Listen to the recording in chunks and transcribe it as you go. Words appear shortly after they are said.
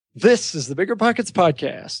This is the Bigger Pockets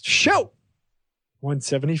Podcast, show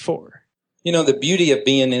 174. You know, the beauty of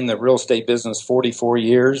being in the real estate business 44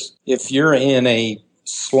 years, if you're in a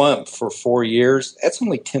slump for 4 years, that's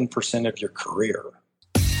only 10% of your career.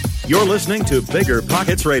 You're listening to Bigger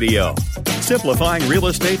Pockets Radio, simplifying real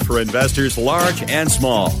estate for investors large and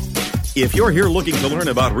small. If you're here looking to learn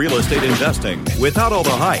about real estate investing without all the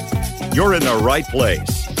hype, you're in the right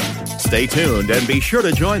place. Stay tuned and be sure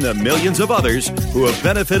to join the millions of others who have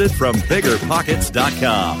benefited from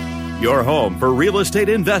BiggerPockets.com, your home for real estate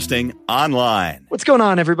investing online. What's going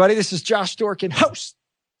on, everybody? This is Josh Dorkin, host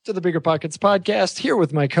to the Bigger Pockets Podcast, here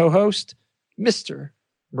with my co-host, Mr.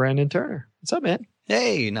 Brandon Turner. What's up, man?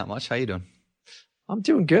 Hey, not much. How you doing? I'm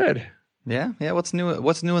doing good. Yeah. What's new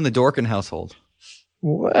in the Dorkin household?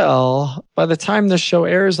 Well, by the time this show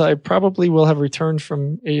airs, I probably will have returned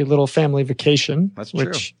from a little family vacation. That's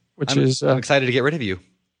true. I'm excited to get rid of you.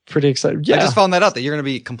 Pretty excited. Yeah. I just found that out that you're going to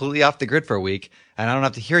be completely off the grid for a week, and I don't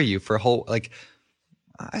have to hear you for a whole,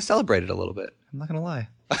 I celebrated a little bit. I'm not going to lie.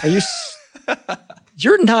 Are you?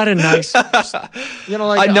 You're not a nice person. You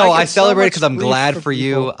know, I know. I celebrate because I'm glad for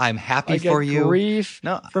you. I'm happy for you. I get grief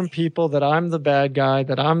from people that I'm the bad guy,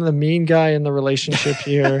 that I'm the mean guy in the the relationship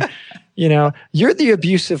here. You know, you're the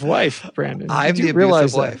abusive wife, Brandon. I'm the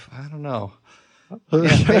abusive wife. I don't know.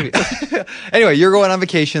 Yeah, maybe. Anyway, you're going on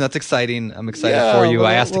vacation. That's exciting. I'm excited for you.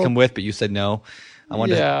 I asked to come with, but you said no. I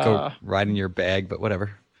wanted to go ride in your bag, but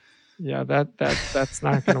whatever. Yeah, that's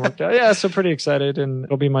not going to work out. Yeah, so pretty excited, and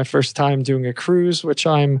it'll be my first time doing a cruise, which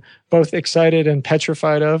I'm both excited and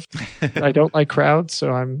petrified of. I don't like crowds,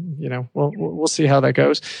 so we'll see how that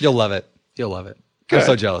goes. You'll love it. Good. I'm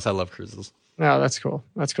so jealous. I love cruises. No, that's cool.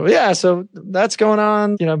 Yeah, so that's going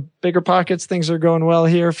on. You know, Bigger Pockets, things are going well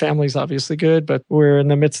here. Family's obviously good, but we're in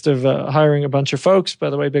the midst of hiring a bunch of folks.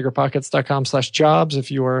 By the way, biggerpockets.com/jobs.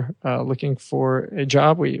 If you are looking for a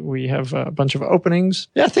job, we have a bunch of openings.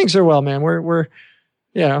 Yeah, things are well, man. We're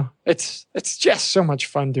it's just so much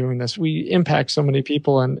fun doing this. We impact so many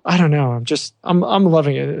people, and I don't know. I'm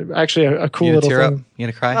loving it. Actually, a cool you little tear thing. Up? You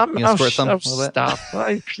gonna cry? You gonna squirt some? Stop.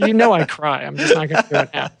 I cry. I'm just not gonna do it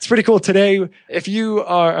now. It's pretty cool today. If you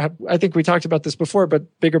are, I think we talked about this before, but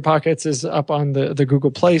Bigger Pockets is up on the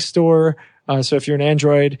Google Play Store. So if you're an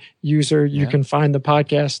Android user, you can find the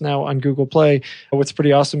podcast now on Google Play. What's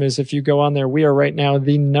pretty awesome is if you go on there, we are right now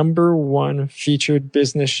the #1 featured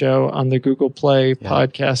business show on the Google Play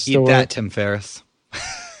podcast store. Eat that, Tim Ferriss.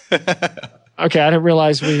 Okay, I didn't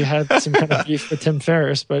realize we had some kind of beef with Tim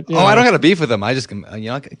Ferriss, but I don't got a beef with him. I just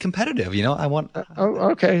competitive. I want.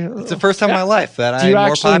 Okay. It's the first time in my life that I'm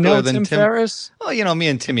more popular than Tim Ferriss. Oh, me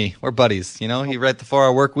and Timmy, we're buddies. He wrote the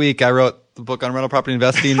 4-Hour Work Week. I wrote the book on rental property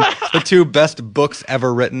investing, the 2 best books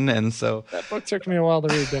ever written, and so that book took me a while to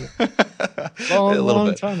read, didn't it?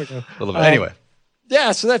 long time ago. A little bit. Anyway.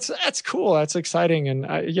 Yeah, so that's cool. That's exciting, and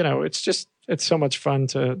it's so much fun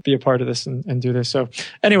to be a part of this and do this. So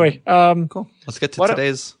anyway, cool. Let's get to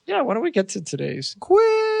today's. Why don't we get to today's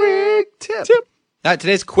quick tip?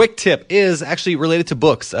 Today's quick tip is actually related to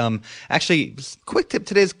books. Quick tip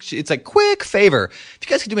today it's like quick favor. If you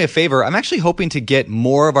guys could do me a favor, I'm actually hoping to get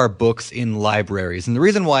more of our books in libraries. And the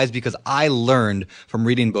reason why is because I learned from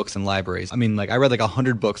reading books in libraries. I read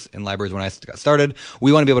 100 books in libraries when I got started.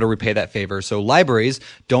 We want to be able to repay that favor. So libraries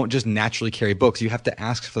don't just naturally carry books. You have to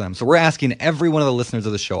ask for them. So we're asking every one of the listeners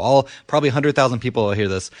of the show, all probably 100,000 people will hear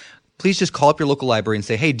this. Please just call up your local library and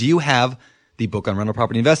say, hey, do you have the book on rental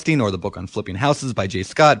property investing, or the book on flipping houses by Jay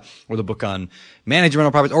Scott, or the book on managing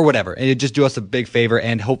rental properties, or whatever. And it just do us a big favor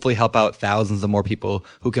and hopefully help out thousands of more people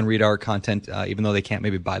who can read our content, even though they can't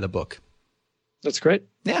maybe buy the book. That's great.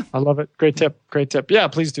 Yeah. I love it. Great tip. Yeah,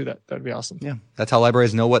 please do that. That'd be awesome. Yeah. That's how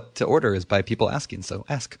libraries know what to order, is by people asking. So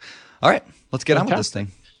ask. All right. Let's get on with this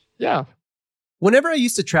thing. Yeah. Whenever I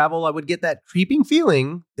used to travel, I would get that creeping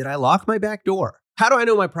feeling that I lock my back door. How do I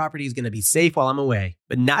know my property is going to be safe while I'm away?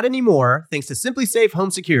 But not anymore, thanks to SimpliSafe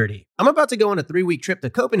Home Security. I'm about to go on a 3-week trip to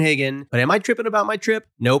Copenhagen, but am I tripping about my trip?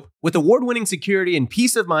 Nope. With award-winning security and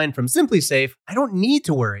peace of mind from SimpliSafe, I don't need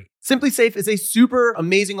to worry. SimpliSafe is a super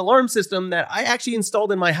amazing alarm system that I actually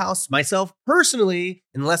installed in my house myself personally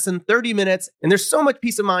in less than 30 minutes. And there's so much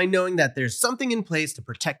peace of mind knowing that there's something in place to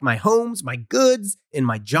protect my homes, my goods, and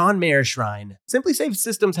my John Mayer shrine. SimpliSafe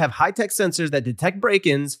systems have high-tech sensors that detect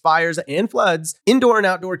break-ins, fires, and floods, indoor and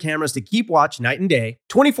outdoor cameras to keep watch night and day,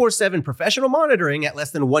 24/7 professional monitoring at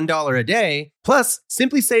less than $1 a day. Plus,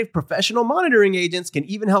 SimpliSafe professional monitoring agents can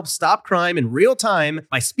even help stop crime in real time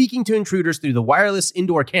by speaking to intruders through the wireless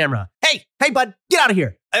indoor camera. Hey, bud, get out of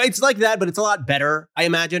here. It's like that, but it's a lot better, I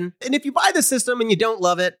imagine. And if you buy the system and you don't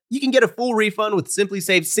love it, you can get a full refund with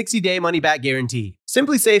SimpliSafe's 60-day money-back guarantee.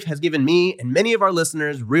 Simply Safe has given me and many of our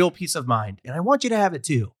listeners real peace of mind, and I want you to have it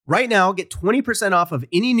too. Right now, get 20% off of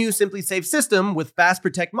any new Simply Safe system with Fast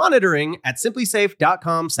Protect monitoring at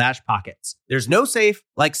simplysafe.com/pockets. There's no safe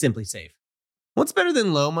like Simply Safe. What's better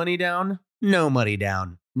than low money down? No money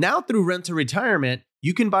down. Now through Rent to Retirement,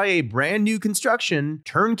 you can buy a brand new construction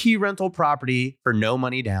turnkey rental property for no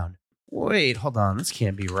money down. Wait, hold on. This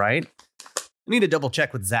can't be right. I need to double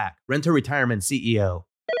check with Zach, Rent to Retirement CEO.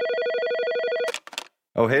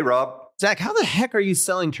 Oh, hey, Rob. Zach, how the heck are you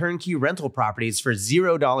selling turnkey rental properties for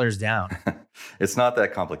 $0 down? It's not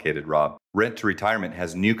that complicated, Rob. Rent to Retirement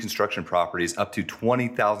has new construction properties up to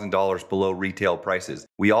 $20,000 below retail prices.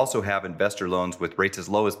 We also have investor loans with rates as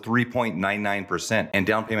low as 3.99% and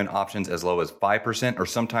down payment options as low as 5% or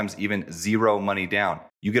sometimes even zero money down.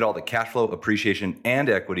 You get all the cash flow, appreciation, and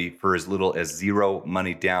equity for as little as zero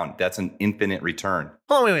money down. That's an infinite return.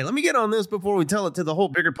 Oh, wait. Let me get on this before we tell it to the whole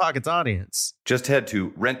Bigger Pockets audience. Just head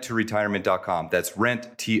to renttoretirement.com. That's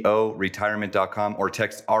renttoretirement.com or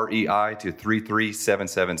text REI to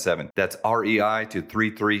 33777. That's REI to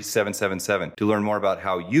 33777 to learn more about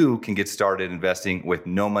how you can get started investing with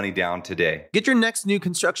no money down today. Get your next new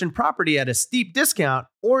construction property at a steep discount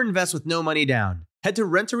or invest with no money down. Head to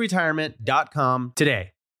renttoretirement.com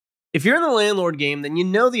today. If you're in the landlord game, then you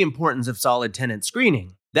know the importance of solid tenant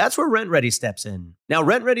screening. That's where RentRedi steps in. Now,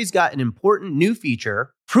 RentRedi's got an important new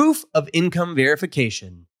feature, proof of income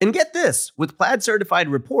verification. And get this, with Plaid certified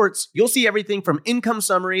reports, you'll see everything from income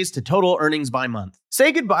summaries to total earnings by month.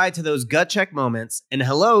 Say goodbye to those gut check moments and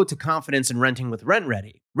hello to confidence in renting with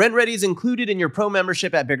RentRedi. RentRedi is included in your pro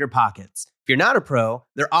membership at Bigger Pockets. If you're not a pro,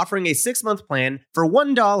 they're offering a 6-month plan for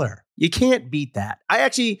 $1. You can't beat that. I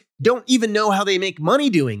actually don't even know how they make money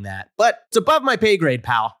doing that, but it's above my pay grade,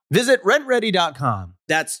 pal. Visit rentredi.com.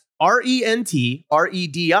 That's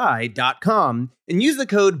RENTREDI.com and use the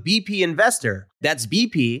code BP Investor. That's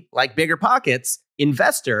BP, like Bigger Pockets,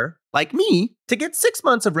 Investor, like me, to get 6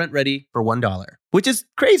 months of RentRedi for $1, which is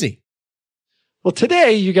crazy. Well,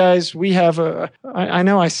 today, you guys, we have I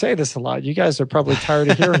know I say this a lot. You guys are probably tired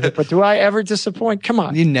of hearing it, but do I ever disappoint? Come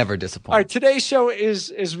on. You never disappoint. All right, today's show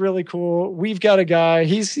is really cool. We've got a guy.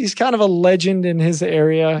 He's kind of a legend in his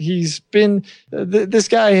area. He's been, this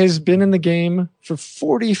guy has been in the game for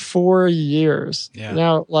 44 years.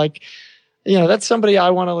 Yeah. Now, that's somebody I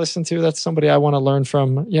want to listen to. That's somebody I want to learn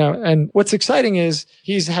from. And what's exciting is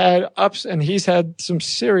he's had ups and he's had some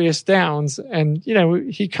serious downs. And,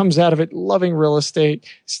 he comes out of it loving real estate,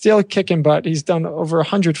 still kicking butt. He's done over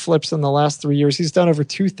 100 flips in the last 3 years. He's done over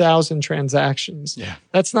 2,000 transactions. Yeah.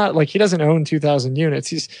 That's not like he doesn't own 2,000 units.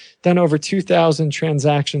 He's done over 2,000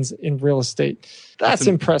 transactions in real estate. That's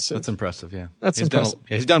impressive. That's impressive, yeah. That's impressive.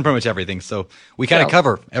 He's done pretty much everything. So we kind of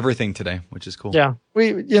cover everything today, which is cool. Yeah.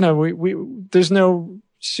 We there's no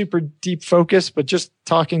super deep focus, but just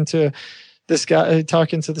talking to this guy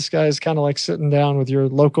is kind of like sitting down with your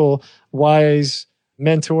local wise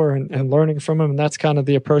mentor and learning from him. And that's kind of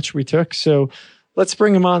the approach we took. So let's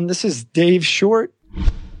bring him on. This is Dave Short.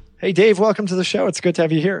 Hey, Dave, welcome to the show. It's good to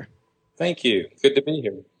have you here. Thank you. Good to be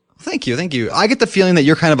here. Thank you. I get the feeling that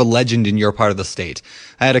you're kind of a legend in your part of the state.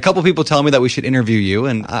 I had a couple people tell me that we should interview you,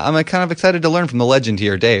 and I'm kind of excited to learn from the legend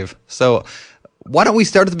here, Dave. So why don't we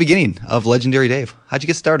start at the beginning of Legendary Dave? How'd you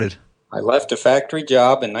get started? I left a factory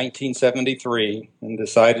job in 1973 and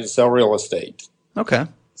decided to sell real estate. Okay.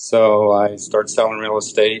 So I started selling real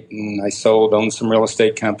estate, and I owned some real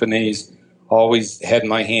estate companies, always had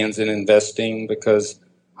my hands in investing because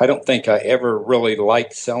I don't think I ever really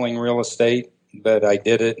liked selling real estate. But I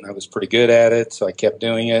did it, and I was pretty good at it, so I kept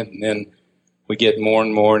doing it. And then we get more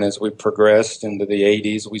and more, and as we progressed into the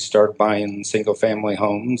 80s, we started buying single-family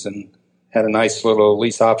homes and had a nice little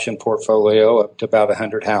lease option portfolio up to about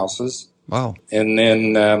 100 houses. Wow. And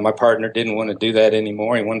then my partner didn't want to do that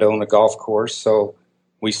anymore. He wanted to own a golf course, so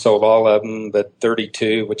we sold all of them but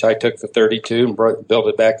 32, which I took the 32 and built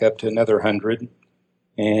it back up to another 100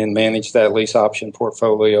 and managed that lease option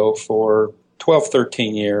portfolio for 12,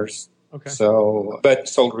 13 years. Okay. So, but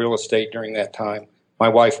sold real estate during that time. My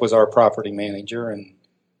wife was our property manager, and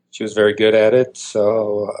she was very good at it.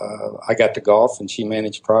 So I got to golf, and she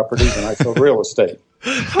managed properties, and I sold real estate.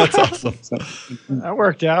 That's awesome. So, That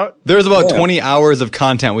worked out. There's about 20 hours of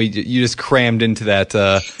content you just crammed into that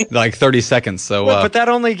 30 seconds. So, but that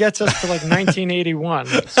only gets us to 1981.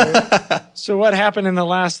 So what happened in the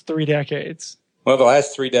last 3 decades? Well, the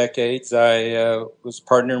last 3 decades, I was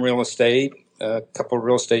partner in real estate. A couple of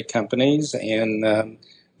real estate companies and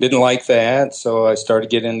didn't like that. So I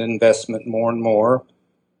started getting into investment more and more.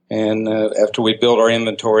 And after we built our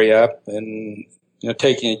inventory up and,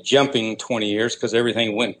 jumping 20 years because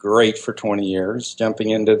everything went great for 20 years,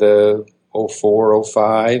 jumping into the 04,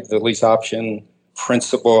 05. The lease option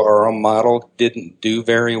principle or our model didn't do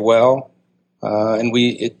very well. And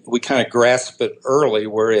we kind of grasped it early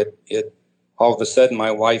where it all of a sudden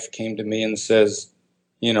my wife came to me and says,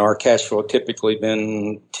 our cash flow typically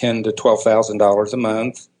been $10,000 to $12,000 a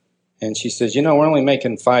month. And she says, we're only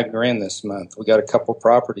making $5,000 this month. We got a couple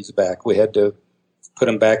properties back. We had to put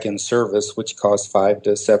them back in service, which cost $5,000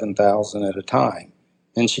 to $7,000 at a time.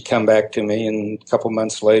 And she come back to me a couple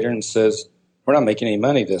months later and says, we're not making any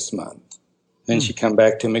money this month. Then she come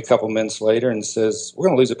back to me a couple months later and says, we're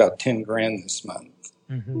going to lose about $10,000 this month.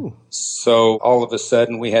 Mm-hmm. So all of a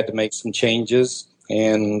sudden we had to make some changes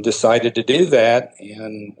and decided to do that.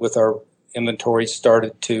 And with our inventory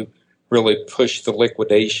started to really push the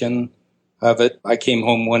liquidation of it. I came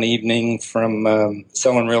home one evening from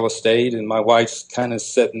selling real estate, and my wife's kind of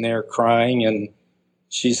sitting there crying, and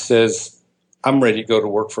she says, I'm ready to go to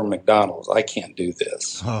work for McDonald's. I can't do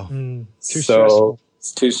this. Oh, too stressful.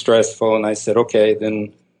 It's too stressful. And I said, okay,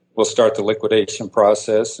 then we'll start the liquidation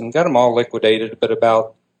process, and got them all liquidated, but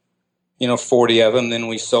about 40 of them. Then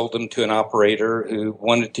we sold them to an operator who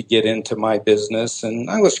wanted to get into my business. And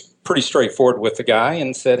I was pretty straightforward with the guy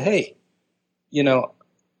and said, hey,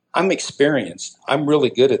 I'm experienced. I'm really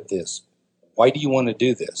good at this. Why do you want to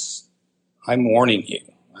do this? I'm warning you.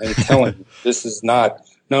 I'm telling you, this is not,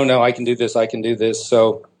 no, I can do this. I can do this.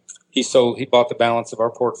 So he bought the balance of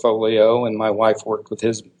our portfolio, and my wife worked with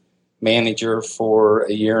his manager for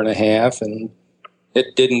a year and a half, and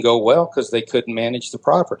it didn't go well because they couldn't manage the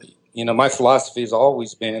property. My philosophy has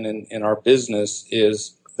always been in our business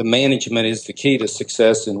is the management is the key to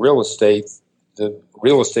success in real estate. The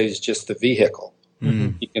real estate is just the vehicle.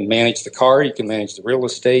 Mm-hmm. You can manage the car, you can manage the real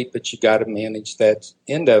estate, but you got to manage that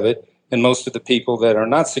end of it. And most of the people that are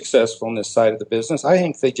not successful in this side of the business, I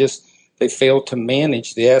think they fail to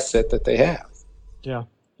manage the asset that they have. Yeah.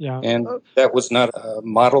 Yeah. And that was not a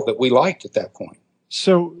model that we liked at that point.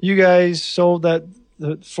 So you guys sold the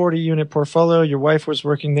 40-unit portfolio. Your wife was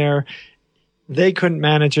working there. They couldn't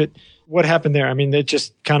manage it. What happened there? I mean, they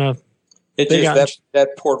just kind of... That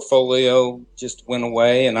portfolio just went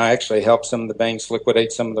away, and I actually helped some of the banks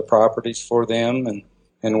liquidate some of the properties for them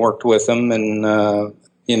and worked with them. And,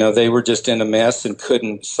 they were just in a mess and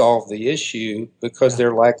couldn't solve the issue because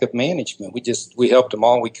their lack of management. We helped them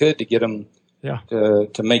all we could to get them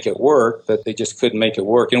to make it work, but they just couldn't make it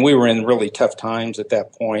work. And we were in really tough times at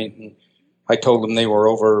that point. And I told them they were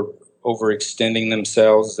overextending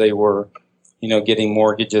themselves. They were, getting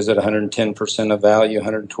mortgages at 110% of value,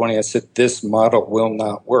 120. I said, this model will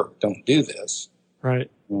not work. Don't do this.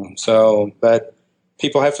 Right. So, but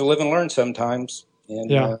people have to live and learn sometimes.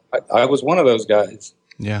 And I was one of those guys.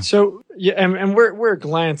 Yeah. So and we're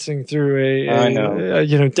glancing through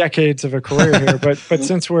decades of a career here, but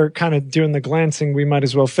since we're kind of doing the glancing, we might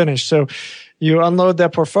as well finish. So you unload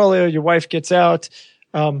that portfolio, your wife gets out.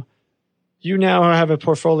 You now have a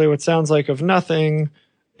portfolio, it sounds like, of nothing,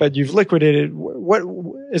 but you've liquidated. What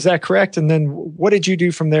is that correct? And then what did you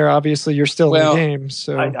do from there? Obviously, you're still in the game.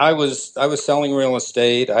 So I was selling real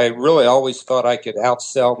estate. I really always thought I could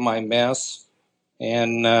outsell my mess.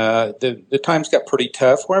 And the times got pretty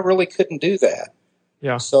tough where I really couldn't do that.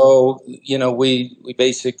 Yeah. So, we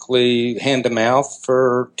basically hand to mouth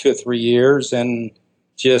for 2 or 3 years and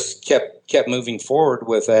just kept moving forward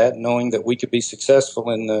with that, knowing that we could be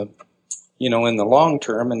successful in the long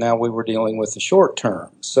term. And now we were dealing with the short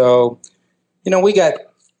term. So,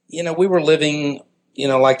 we were living,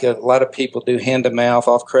 like a lot of people do, hand to mouth,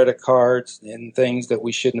 off credit cards and things that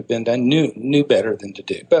we shouldn't have been done, knew better than to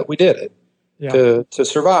do, but we did it. To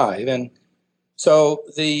survive. And so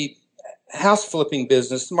the house flipping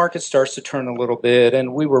business, the market starts to turn a little bit,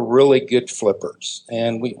 and we were really good flippers,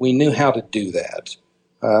 and we knew how to do that.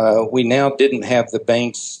 We now didn't have the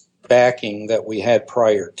bank's backing that we had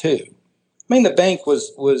prior to. I mean, the bank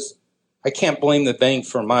was I can't blame the bank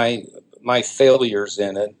for my failures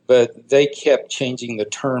in it, but they kept changing the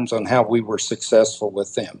terms on how we were successful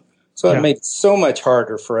with them. So it made it so much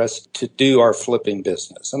harder for us to do our flipping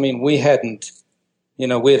business. I mean, we had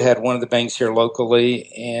one of the banks here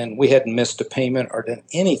locally, and we hadn't missed a payment or done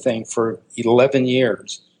anything for 11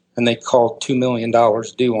 years. And they called $2 million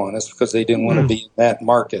due on us because they didn't want to be in that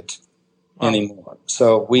market anymore.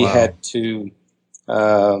 So we had to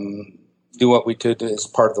do what we did as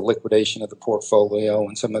part of the liquidation of the portfolio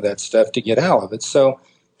and some of that stuff to get out of it. So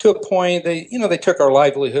to a point, they took our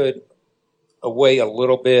livelihood away a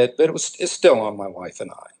little bit, but it's still on my wife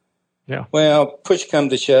and I. Yeah. Well, push come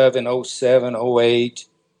to shove in 07, 08,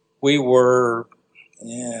 we were,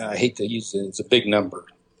 I hate to use it, it's a big number,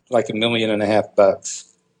 like $1.5 million.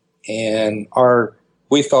 And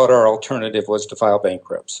we thought our alternative was to file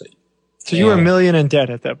bankruptcy. So you were $1 million in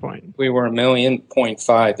debt at that point. We were $1.5 million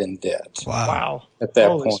in debt. Wow. At that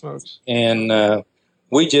Holy point. Smokes. And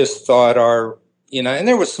we just thought and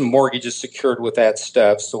there was some mortgages secured with that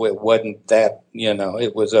stuff, so it wasn't that,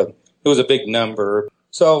 it was a big number.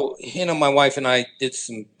 So, my wife and I did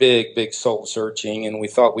some big soul searching, and we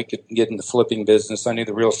thought we could get in the flipping business. I knew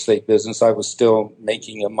the real estate business. I was still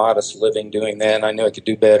making a modest living doing that, and I knew I could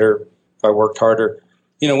do better if I worked harder.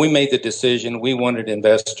 We made the decision. We wanted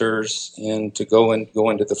investors and to go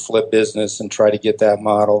into the flip business and try to get that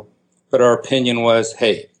model. But our opinion was,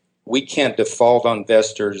 hey, we can't default on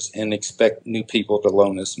investors and expect new people to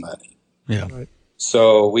loan us money. Yeah. Right.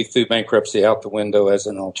 So we threw bankruptcy out the window as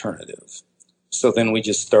an alternative. So then we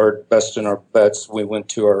just started busting our butts. We went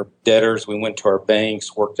to our debtors. We went to our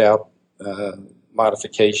banks, worked out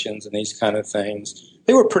modifications and these kind of things.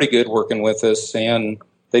 They were pretty good working with us, and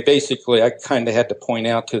they basically, I kind of had to point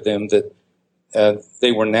out to them that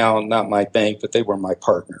they were now not my bank, but they were my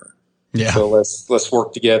partner. Yeah. So let's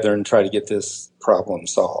work together and try to get this problem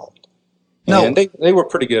solved. No. And they were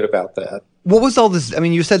pretty good about that. What was all this? I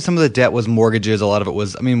mean, you said some of the debt was mortgages. A lot of it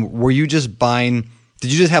was, were you just buying,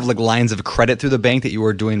 did you just have like lines of credit through the bank that you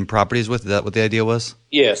were doing properties with? Is that what the idea was?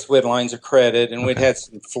 Yes, we had lines of credit, and we'd had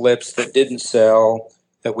some flips that didn't sell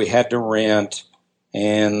that we had to rent.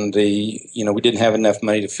 And we didn't have enough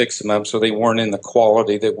money to fix them up, so they weren't in the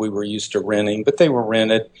quality that we were used to renting, but they were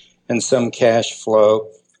rented and some cash flow.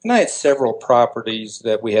 And I had several properties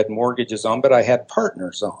that we had mortgages on, but I had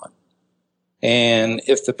partners on. And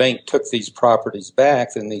if the bank took these properties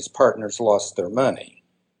back, then these partners lost their money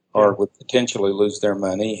or would potentially lose their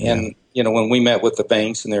money. Yeah. And, when we met with the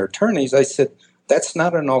banks and their attorneys, I said, that's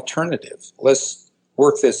not an alternative. Let's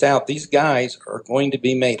work this out. These guys are going to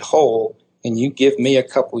be made whole. And you give me a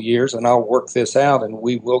couple years and I'll work this out and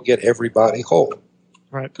we will get everybody whole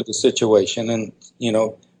to the situation. And,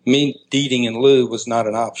 me deeding in lieu was not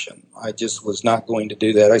an option. I just was not going to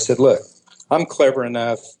do that. I said, look, I'm clever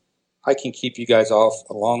enough. I can keep you guys off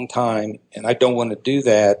a long time. And I don't want to do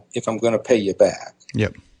that if I'm going to pay you back.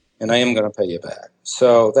 Yep. And I am going to pay you back.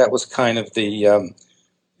 So that was kind of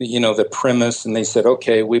the premise. And they said,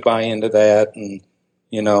 okay, we buy into that. And,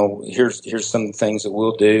 here's some things that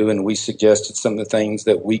we'll do, and we suggested some of the things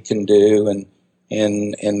that we can do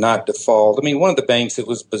and not default. One of the banks, it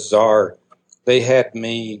was bizarre. They had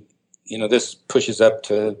me, this pushes up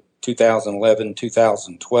to 2011,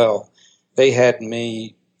 2012. They had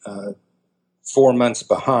me 4 months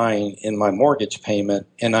behind in my mortgage payment,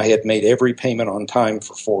 and I had made every payment on time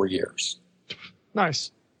for 4 years.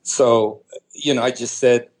 Nice. So, I just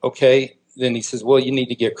said, okay. Then he says, well, you need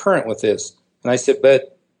to get current with this. And I said,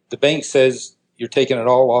 but the bank says you're taking it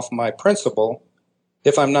all off my principal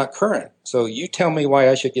if I'm not current. So you tell me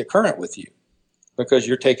why I should get current with you, because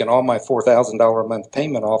you're taking all my $4,000 a month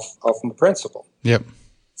payment off my principal. Yep.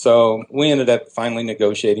 So we ended up finally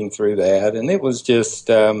negotiating through that. And it was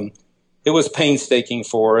just, it was painstaking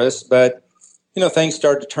for us. But, things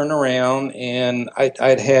started to turn around. And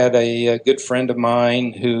I'd had a good friend of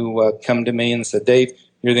mine who come to me and said, Dave,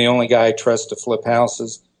 you're the only guy I trust to flip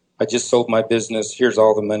houses. I just sold my business. Here's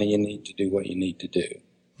all the money you need to do what you need to do.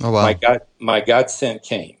 Oh, wow. My godsend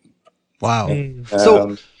came. Wow.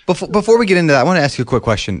 So before we get into that, I want to ask you a quick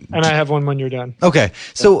question. And I have one when you're done. Okay.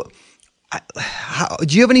 So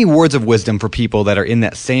do you have any words of wisdom for people that are in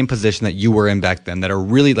that same position that you were in back then, that are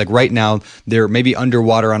really like right now, they're maybe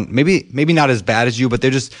underwater on maybe not as bad as you, but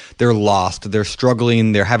they're lost. They're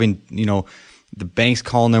struggling. They're having, the bank's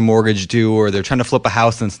calling their mortgage due, or they're trying to flip a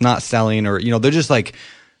house and it's not selling, or, they're just like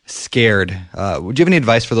scared. Would you have any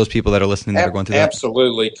advice for those people that are listening that are going through that?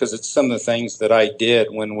 Absolutely, because it's some of the things that I did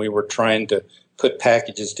when we were trying to put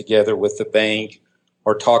packages together with the bank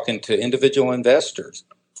or talking to individual investors.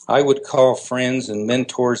 I would call friends and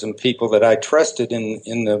mentors and people that I trusted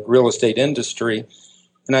in the real estate industry,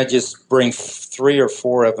 and I just bring 3 or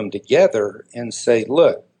 4 of them together and say,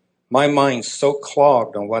 look, my mind's so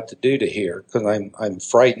clogged on what to do to here because I'm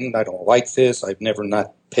frightened. I don't like this. I've never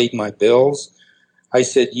not paid my bills. I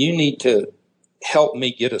said, you need to help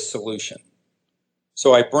me get a solution.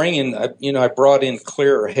 So I brought in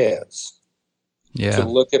clearer heads to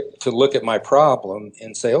look at my problem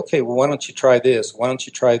and say, okay, well, why don't you try this? Why don't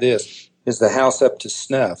you try this? Is the house up to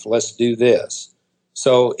snuff? Let's do this.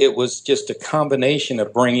 So it was just a combination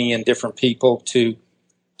of bringing in different people to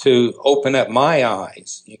open up my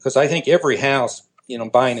eyes, because I think every house,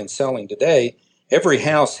 buying and selling today, every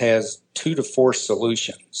house has 2 to 4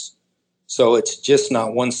 solutions. So it's just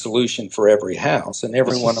not one solution for every house, and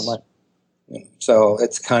every one of my. So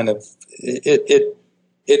it's kind of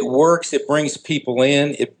it works. It brings people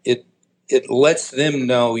in. It lets them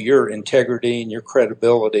know your integrity and your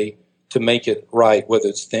credibility to make it right, whether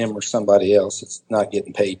it's them or somebody else. It's not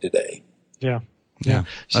getting paid today. Yeah.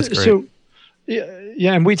 That's great. So,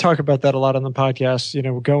 yeah, and we talk about that a lot on the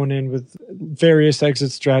podcast, going in with various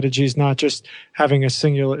exit strategies, not just having a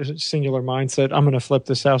singular mindset. I'm going to flip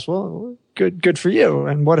this house. Well, good for you.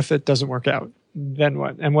 And what if it doesn't work out? Then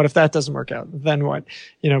what? And what if that doesn't work out? Then what?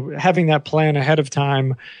 Having that plan ahead of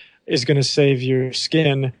time is going to save your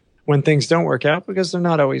skin when things don't work out, because they're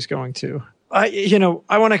not always going to. I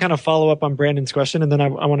want to kind of follow up on Brandon's question, and then I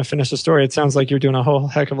want to finish the story. It sounds like you're doing a whole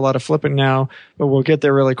heck of a lot of flipping now, but we'll get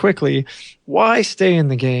there really quickly. Why stay in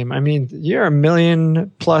the game? I mean, you're $1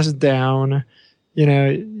 million plus down.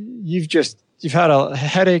 You've had a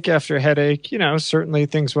headache after headache. Certainly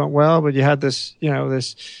things went well, but you had this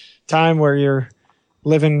time where you're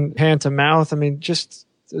living hand to mouth. I mean, just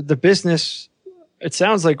the business, it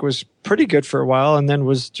sounds like, was pretty good for a while, and then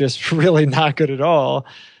was just really not good at all.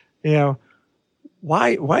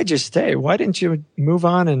 Why'd you stay? Why didn't you move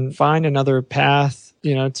on and find another path,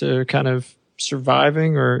 to kind of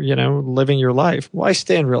surviving or, living your life? Why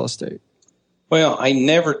stay in real estate? Well, I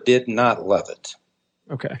never did not love it.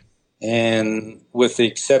 Okay. And with the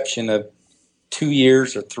exception of 2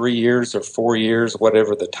 years or 3 years or 4 years,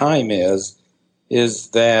 whatever the time is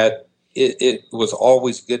that it was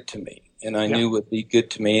always good to me. And I knew it would be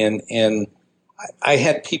good to me. And I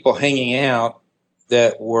had people hanging out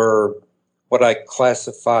that were what I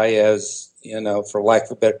classify as, for lack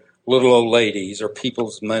of a better, little old ladies, or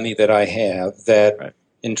people's money that I have that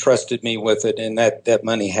entrusted me with it, and that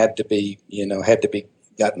money had to be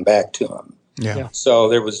gotten back to them. Yeah. So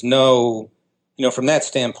there was no, from that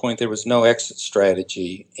standpoint, there was no exit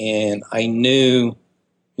strategy, and I knew,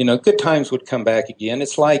 good times would come back again.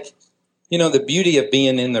 It's like, the beauty of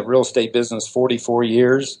being in the real estate business 44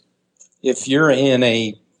 years, if you're in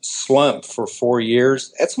a slump for 4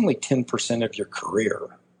 years, that's only 10% of your career.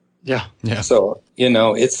 Yeah. So,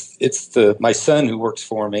 it's my son who works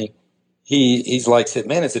for me. He's like said,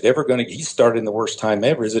 man, is it ever going to, he started in the worst time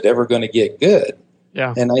ever. Is it ever going to get good?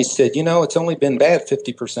 Yeah. And I said, it's only been bad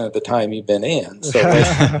 50% of the time you've been in. So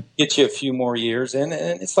let's get you a few more years. And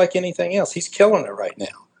it's like anything else. He's killing it right now.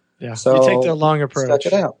 Yeah. So you take the long approach. Stuck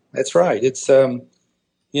it out. That's right. It's, I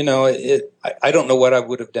don't know what I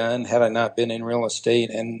would have done had I not been in real estate.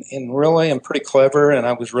 And really, I'm pretty clever, and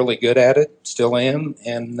I was really good at it, still am.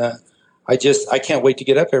 And I can't wait to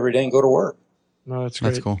get up every day and go to work. No, that's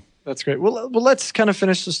great. That's cool. That's great. Well, let's kind of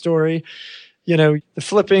finish the story. The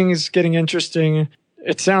flipping is getting interesting.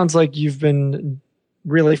 It sounds like you've been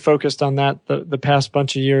really focused on that the past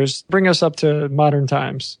bunch of years. Bring us up to modern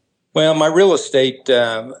times. Well, my real estate,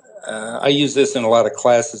 I use this in a lot of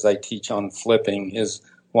classes I teach on flipping, is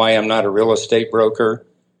why I'm not a real estate broker,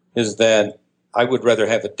 is that I would rather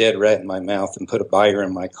have a dead rat in my mouth than put a buyer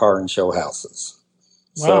in my car and show houses.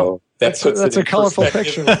 Wow. So that's a colorful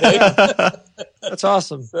picture. That's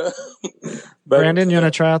awesome. Brandon, you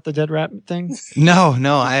want to try out the dead rat thing? No,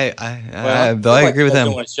 I agree with him. I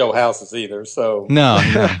don't want to show houses either. So no.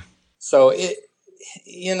 So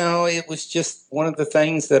it was just one of the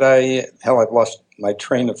things that I've lost my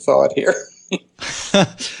train of thought here.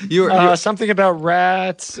 You're something about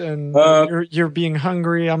rats and you're being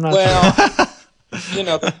hungry. I'm not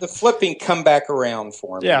sure. The flipping come back around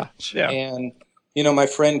for me. Yeah. And my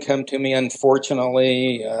friend come to me.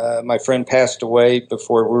 Unfortunately, my friend passed away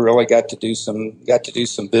before we really got to do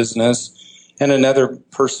some business. And another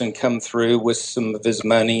person come through with some of his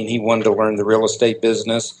money, and he wanted to learn the real estate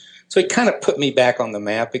business. So he kind of put me back on the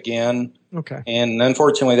map again. Okay. And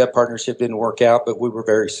unfortunately, that partnership didn't work out, but we were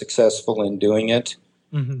very successful in doing it.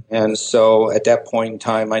 Mm-hmm. And so at that point in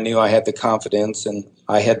time, I knew I had the confidence, and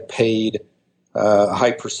I had paid a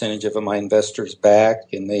high percentage of my investors back,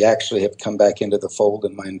 and they actually have come back into the fold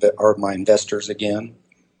and my investors again.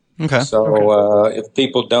 Okay. So if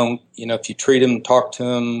people don't, if you treat them, talk to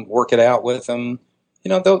them, work it out with them,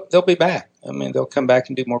 they'll be back. I mean, they'll come back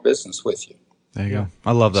and do more business with you. There you go.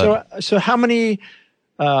 I love that. So how many?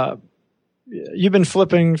 You've been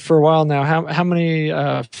flipping for a while now. How many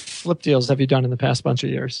flip deals have you done in the past bunch of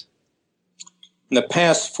years? In the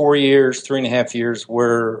past 4 years, 3.5 years,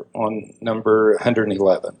 we're on number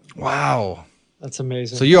 111. Wow. That's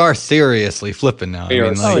amazing. So you are seriously flipping now. We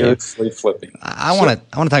are seriously flipping. I want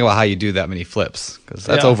to talk about how you do that many flips, because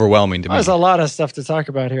that's overwhelming to me. There's a lot of stuff to talk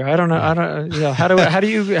about here. I don't know. How do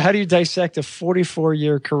you dissect a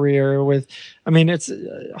 44-year career with? I mean, it's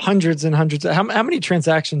hundreds and hundreds. How many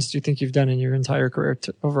transactions do you think you've done in your entire career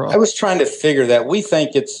overall? I was trying to figure that. We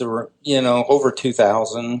think it's over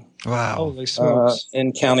 2,000. Wow. Holy smokes!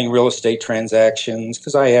 In counting real estate transactions,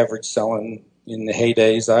 because I averaged selling in the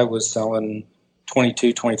heydays. I was selling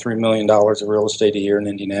 $23 million of real estate a year in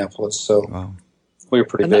Indianapolis. So Wow. we were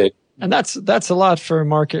pretty big. And that's a lot for a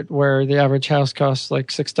market where the average house costs like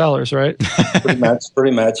 $6, right?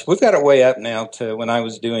 Pretty much. We've got it way up now to when I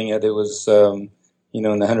was doing it, it was, in the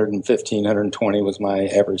 115, 120 was my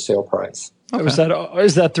average sale price. Okay.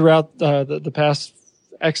 Is that throughout the past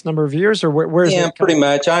X number of years, or where is it? Yeah, pretty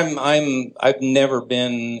much. I've never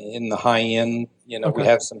been in the high end. We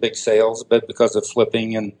have some big sales, but because of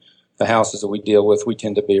flipping and the houses that we deal with, we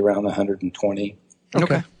tend to be around 120.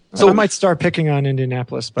 Okay. So I might start picking on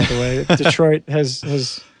Indianapolis, by the way. Detroit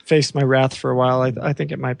has faced my wrath for a while. I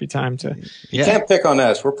think it might be time to. You can't pick on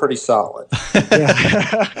us. We're pretty solid.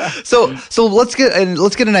 So let's get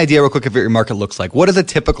an idea real quick of what your market looks like. What is a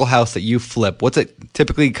typical house that you flip? What's it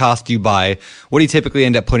typically cost you buy? What do you typically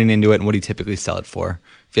end up putting into it, and what do you typically sell it for?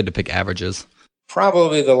 If you had to pick averages.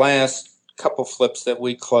 Probably the last couple flips that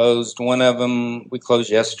we closed. One of them we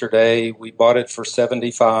closed yesterday. We bought it for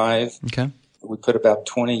 $75. Okay. We put about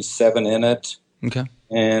 27 in it. Okay.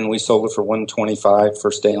 And we sold it for $125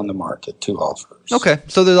 first day on the market, 2 offers. Okay.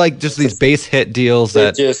 So they're like just these base hit deals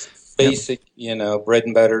they're just basic, bread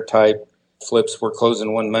and butter type flips. We're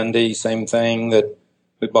closing one Monday, same thing that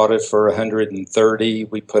we bought it for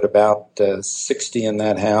 $130. We put about 60 in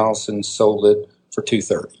that house and sold it for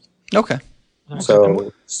 $230. Okay.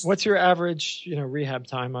 So what's your average, rehab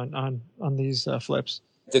time on these flips?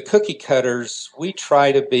 The cookie cutters, we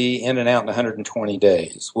try to be in and out in 120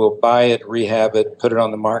 days. We'll buy it, rehab it, put it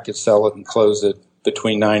on the market, sell it, and close it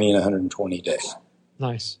between 90 and 120 days.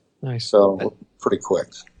 Nice. So we're pretty quick.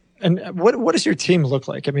 And what does your team look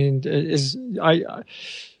like? I mean,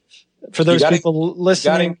 for those people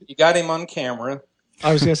listening, you got him on camera.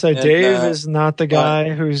 I was going to say, Dave is not the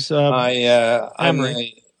guy who's.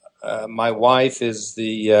 My wife is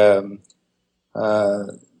the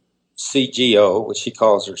CGO, which she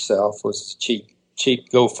calls herself, was the chief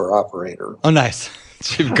gopher operator. Oh, nice.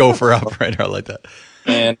 Chief gopher operator. I like that.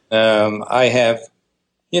 And I have,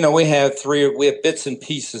 we have bits and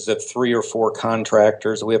pieces of 3 or 4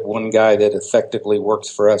 contractors. We have one guy that effectively works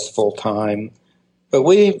for us full time. But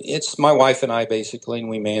it's my wife and I basically, and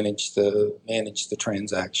we manage the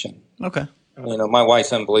transaction. Okay. My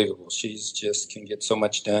wife's unbelievable. She's just can get so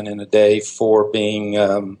much done in a day for being,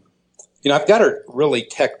 I've got her really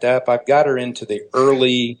teched up. I've got her into the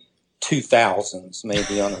early 2000s,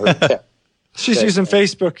 maybe on her tech. She's using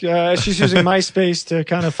Facebook. She's using MySpace to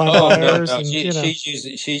kind of find buyers. No. And,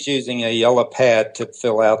 she's using a yellow pad to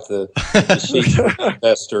fill out the sheets for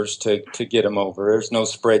investors to get them over. There's no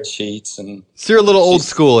spreadsheets, and so you're a little old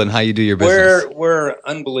school in how you do your business. We're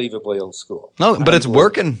unbelievably old school. No, but it's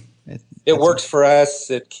working. It works for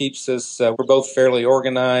us. It keeps us. We're both fairly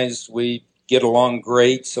organized. We get along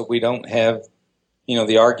great, so we don't have,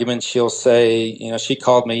 the arguments. She'll say, she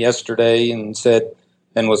called me yesterday and said.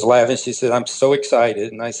 And was laughing. She said, "I'm so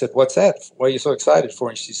excited." And I said, "What's that? What are you so excited for?"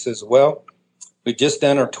 And she says, "Well, we've just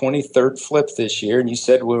done our 23rd flip this year, and you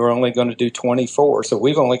said we were only going to do 24, so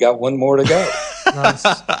we've only got one more to go." Nice.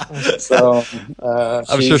 So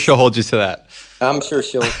I'm sure she'll hold you to that. I'm sure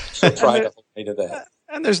she'll try to hold me to that.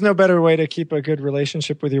 And there's no better way to keep a good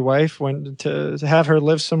relationship with your wife when to have her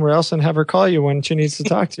live somewhere else and have her call you when she needs to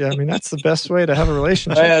talk to you. I mean, that's the best way to have a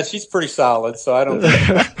relationship. Yeah, she's pretty solid, so I don't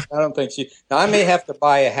think she. Now I may have to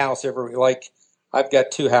buy a house I've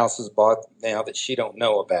got 2 houses bought now that she don't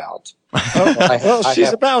know about.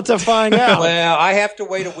 She's about to find out. Well, I have to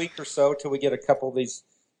wait a week or so till we get a couple of these.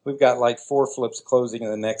 We've got 4 flips closing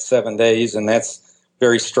in the next 7 days, and that's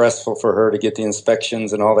very stressful for her to get the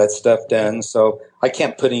inspections and all that stuff done. So I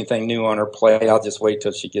can't put anything new on her plate. I'll just wait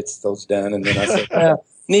till she gets those done. And then I say,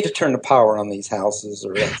 need to turn the power on these houses.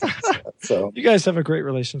 So you guys have a great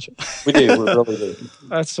relationship. We do. We really do.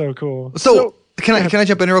 That's so cool. So can I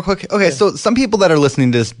jump in real quick? Okay. Yeah. So some people that are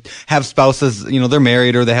listening to this have spouses, they're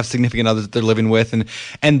married or they have significant others that they're living with,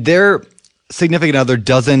 and their significant other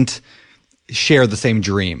doesn't share the same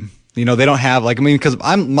dream. They don't have because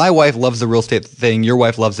my wife loves the real estate thing. Your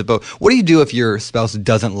wife loves it, but what do you do if your spouse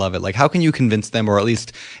doesn't love it? How can you convince them, or at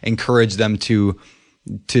least encourage them to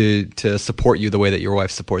support you the way that your wife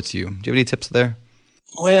supports you? Do you have any tips there?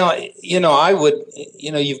 Well, I would.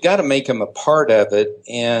 You've got to make them a part of it,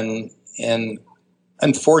 and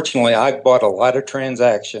unfortunately, I've bought a lot of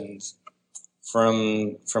transactions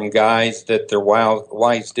from guys that their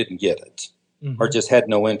wives didn't get it, or just had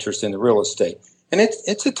no interest in the real estate. And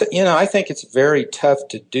I think it's very tough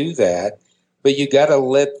to do that, but you got to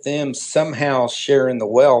let them somehow share in the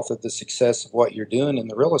wealth of the success of what you're doing in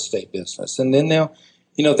the real estate business. And then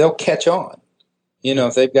they'll catch on.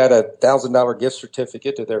 If they've got a $1,000 gift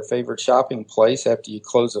certificate to their favorite shopping place after you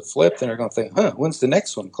close a flip, then they're going to think, when's the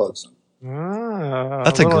next one closing? Ah,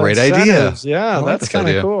 That's a little great idea. incentives. Yeah, like that's this kind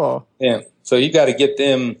idea. of cool. Yeah. So you got to get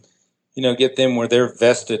them, get them where they're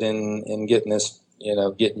vested in getting this,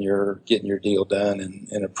 getting your deal done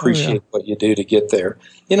and appreciate what you do to get there.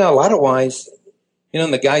 A lot of wise,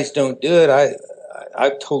 and the guys don't do it.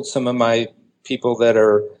 I've told some of my people that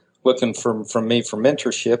are looking from me for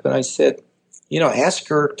mentorship, and I said, ask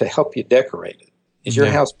her to help you decorate it. Is your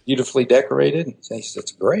house beautifully decorated? And he said,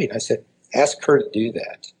 it's great. I said, ask her to do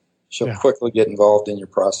that. She'll quickly get involved in your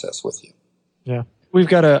process with you. Yeah. We've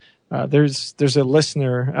got there's a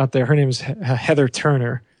listener out there. Her name is Heather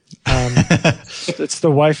Turner. It's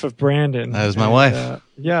the wife of Brandon. That was my wife.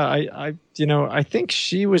 I think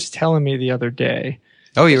she was telling me the other day.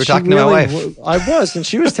 Oh, you were talking to my wife. I was, and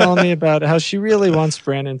she was telling me about how she really wants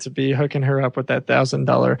Brandon to be hooking her up with that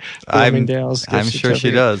 $1,000 Bloomingdale's. I'm sure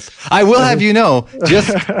she does. I will have you know,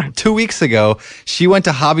 just 2 weeks ago, she went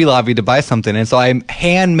to Hobby Lobby to buy something, and so I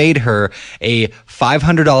handmade her a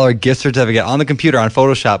 $500 gift certificate on the computer on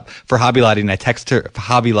Photoshop for Hobby Lobby, and I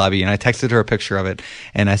texted her a picture of it,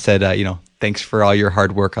 and I said, thanks for all your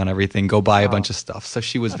hard work on everything. Go buy a bunch of stuff. So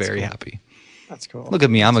she was very happy. That's cool. Look at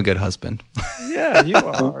me. I'm a good husband. Yeah, you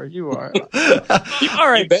are. All right. You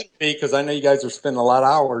better be, because I know you guys are spending a lot of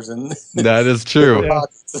hours in. That is true.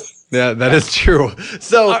 Yeah, that is true.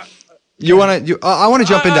 So I want to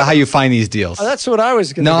jump into how you find these deals. That's what I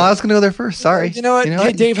was going to do. No, I was going to go there first. Sorry. You know what?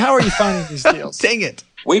 Hey, Dave, how are you finding these deals? Dang it.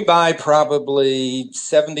 We buy probably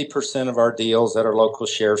 70% of our deals at our local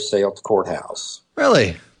sheriff's sale at the courthouse.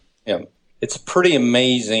 Really? Yeah. It's pretty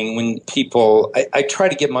amazing when people, I try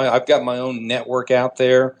to I've got my own network out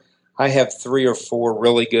there. I have 3 or 4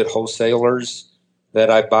 really good wholesalers that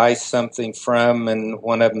I buy something from. And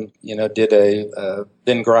one of them, did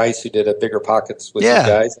Ben Grice, who did a Bigger Pockets with you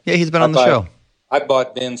guys. Yeah, he's been on the show. I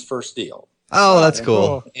bought Ben's first deal. Oh, that's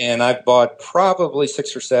cool. And I bought probably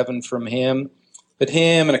 6 or 7 from him. But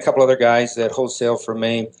him and a couple other guys that wholesale from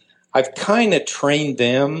me, I've kind of trained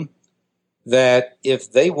them that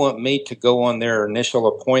if they want me to go on their initial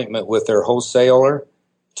appointment with their wholesaler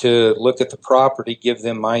to look at the property, give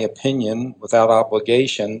them my opinion without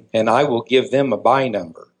obligation, and I will give them a buy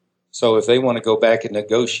number. So if they want to go back and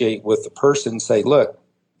negotiate with the person, say, look,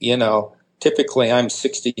 typically I'm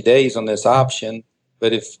 60 days on this option,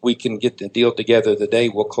 but if we can get the deal together today,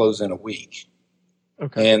 we'll close in a week.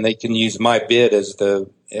 Okay. And they can use my bid as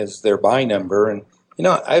their buy number. And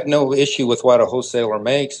I have no issue with what a wholesaler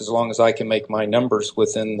makes as long as I can make my numbers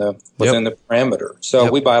within the parameter. So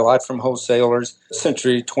we buy a lot from wholesalers.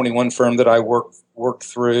 Century 21 firm that I work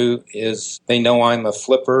through they know I'm a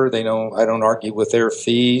flipper. They know I don't argue with their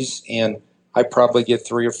fees, and I probably get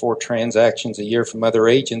 3 or 4 transactions a year from other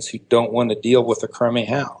agents who don't want to deal with a crummy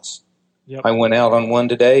house. Yep. I went out on one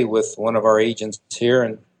today with one of our agents here,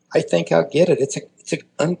 and I think I'll get it. It's an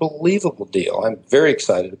unbelievable deal. I'm very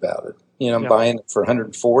excited about it. I'm buying it for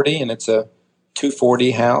 $140, and it's a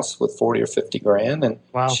 $240 house with $40 or $50,000.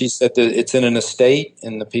 And she said that it's in an estate,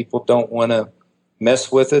 and the people don't want to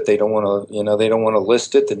mess with it. They don't want to, they don't want to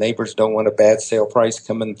list it. The neighbors don't want a bad sale price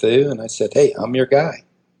coming through. And I said, hey, I'm your guy.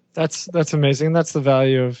 That's amazing. That's the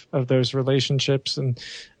value of those relationships and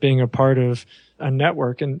being a part of a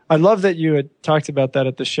network. And I love that you had talked about that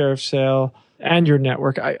at the sheriff's sale and your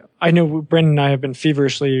network. I know Brendan and I have been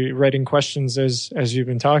feverishly writing questions as you've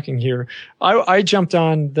been talking here. I jumped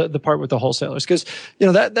on the part with the wholesalers because,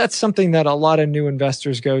 that's something that a lot of new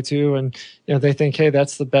investors go to, and, they think, hey,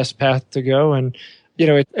 that's the best path to go. And,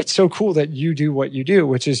 it's so cool that you do what you do,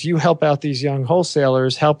 which is you help out these young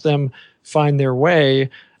wholesalers, help them find their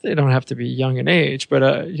way. They don't have to be young in age,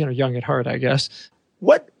 but, young at heart, I guess.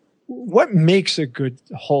 What makes a good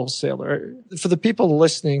wholesaler? For the people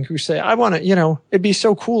listening who say, I want to, it'd be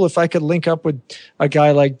so cool if I could link up with a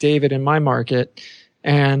guy like David in my market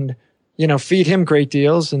and, feed him great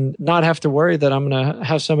deals and not have to worry that I'm going to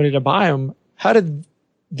have somebody to buy them. How did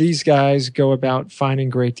these guys go about finding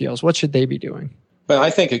great deals? What should they be doing? Well, I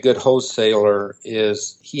think a good wholesaler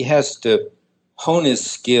he has to hone his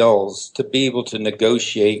skills to be able to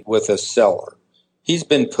negotiate with a seller. He's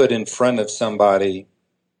been put in front of somebody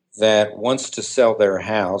that wants to sell their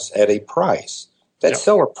house at a price. That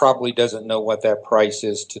seller probably doesn't know what that price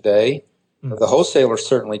is today. Mm-hmm. The wholesaler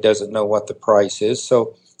certainly doesn't know what the price is.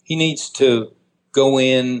 So he needs to go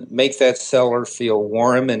in, make that seller feel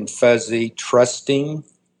warm and fuzzy, trusting.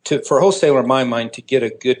 For a wholesaler, in my mind, to get a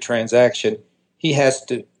good transaction, he has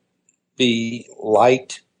to be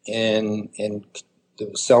liked, and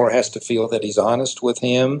the seller has to feel that he's honest with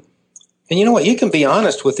him. And you know what? You can be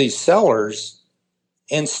honest with these sellers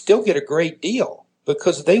and still get a great deal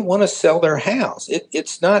because they want to sell their house.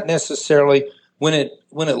 It's not necessarily when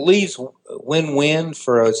it leaves win-win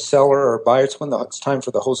for a seller or buyer, it's time for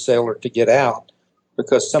the wholesaler to get out,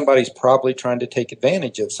 because somebody's probably trying to take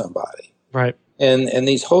advantage of somebody. Right. And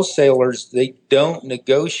these wholesalers, they don't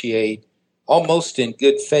negotiate almost in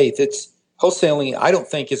good faith. It's wholesaling, I don't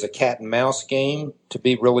think, is a cat and mouse game to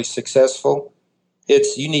be really successful.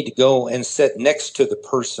 It's you need to go and sit next to the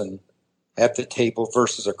person at the table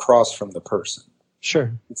versus across from the person.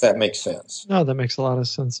 Sure. If that makes sense. No, that makes a lot of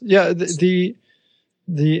sense. Yeah.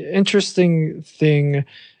 The interesting thing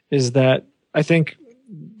is that I think,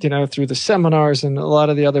 through the seminars and a lot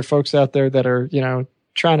of the other folks out there that are,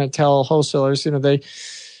 trying to tell wholesalers, there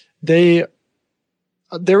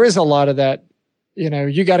is a lot of that,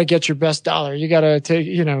 you got to get your best dollar. You got to take,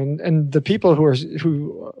 and the people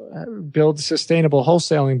who build sustainable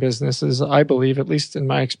wholesaling businesses, I believe, at least in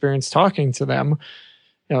my experience talking to them,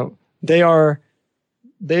 they are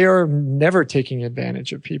never taking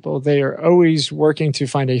advantage of people. They are always working to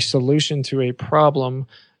find a solution to a problem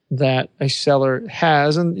that a seller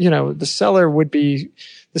has. And, the seller would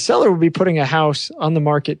be putting a house on the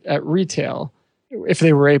market at retail if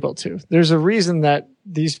they were able to. There's a reason that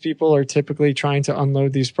these people are typically trying to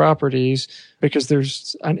unload these properties, because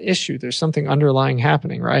there's an issue. There's something underlying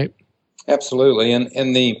happening, right? Absolutely. And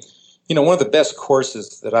one of the best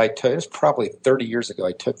courses that I took, it was probably 30 years ago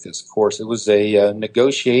I took this course. It was a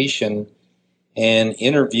negotiation and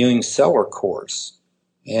interviewing seller course.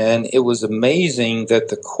 And it was amazing that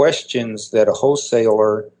the questions that a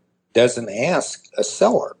wholesaler doesn't ask a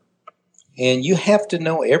seller. And you have to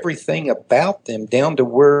know everything about them down to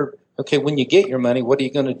where, okay, when you get your money, what are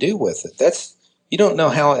you going to do with it? That's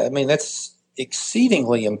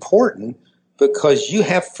exceedingly important, because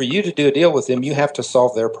for you to do a deal with them, you have to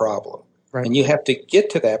solve their problem. Right. And you have to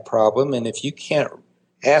get to that problem. And if you can't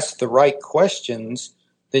ask the right questions,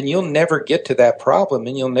 then you'll never get to that problem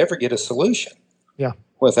and you'll never get a solution. Yeah.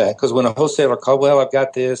 With that. Because when a wholesaler called, well, I've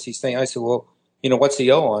got this, he's saying, I said, well, what's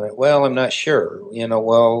he owe on it? Well, I'm not sure.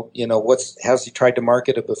 How's he tried to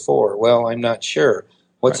market it before? Well, I'm not sure.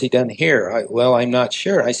 What's he done here? Well, I'm not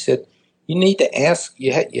sure. I said, you need to ask,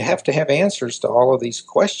 you have to have answers to all of these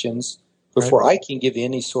questions before I can give you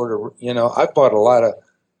any sort of, I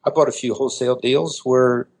bought a few wholesale deals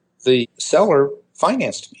where the seller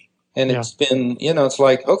financed me. And it's been, it's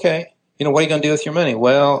like, okay, what are you going to do with your money?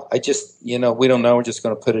 Well, I just, we don't know. We're just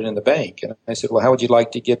going to put it in the bank. And I said, well, how would you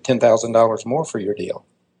like to get $10,000 more for your deal?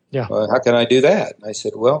 Yeah. How can I do that? And I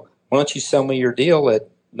said, well, why don't you sell me your deal at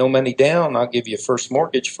no money down? I'll give you a first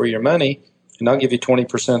mortgage for your money, and I'll give you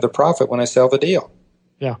 20% of the profit when I sell the deal.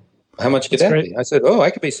 Yeah. How much could that be? I said,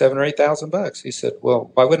 I could be $7,000 or $8,000. He said,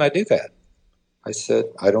 well, why wouldn't I do that? I said,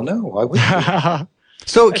 I don't know. Why would you?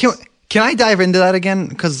 So can I dive into that again?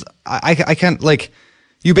 Because I can't,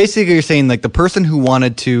 you're saying the person who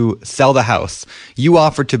wanted to sell the house, you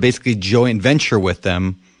offered to basically joint venture with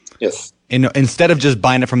them. Yes. And instead of just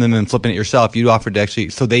buying it from them and flipping it yourself, you offered to actually,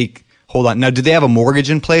 so they, hold on. Now, do they have a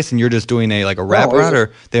mortgage in place and you're just doing a wrap route,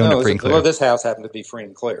 or they own it free and clear? Well, this house happened to be free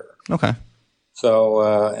and clear. Okay.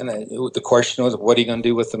 So, the question was, what are you going to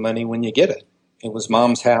do with the money when you get it? It was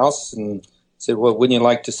Mom's house, and I said, well, wouldn't you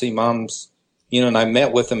like to see Mom's, and I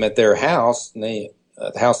met with them at their house, and the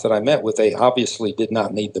house that I met with, they obviously did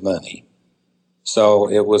not need the money. So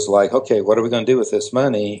it was like, okay, what are we going to do with this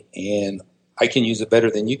money? And I can use it better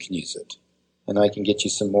than you can use it. And I can get you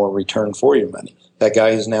some more return for your money. That guy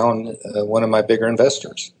is now one of my bigger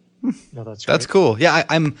investors. No, that's cool. Yeah,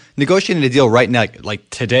 I'm negotiating a deal right now,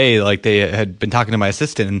 today. They had been talking to my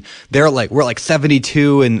assistant, and we're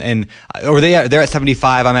 72, or they're at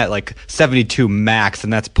 75. I'm at 72 max,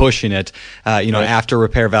 and that's pushing it. After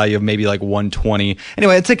repair value of maybe 120.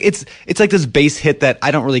 Anyway, it's like this base hit that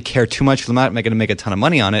I don't really care too much, because I'm not going to make a ton of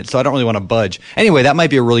money on it, so I don't really want to budge. Anyway, that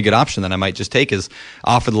might be a really good option that I might just take, is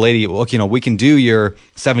offer the lady, look, we can do your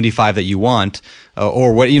 75 that you want.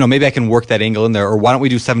 Or what, maybe I can work that angle in there, or why don't we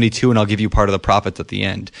do 72 and I'll give you part of the profits at the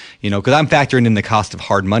end, because I'm factoring in the cost of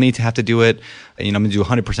hard money to have to do it. I'm going to do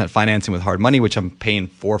 100% financing with hard money, which I'm paying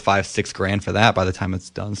 $4, $5, $6,000 for that by the time it's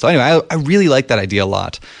done. So anyway, I really like that idea a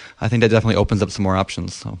lot. I think that definitely opens up some more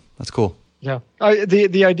options. So that's cool. Yeah.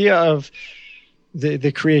 The idea of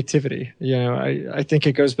the creativity, I think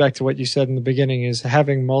it goes back to what you said in the beginning, is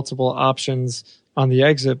having multiple options on the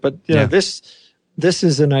exit. But this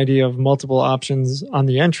is an idea of multiple options on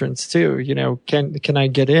the entrance too. Can I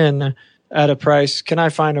get in at a price? Can I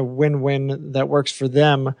find a win-win that works for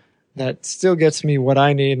them, that still gets me what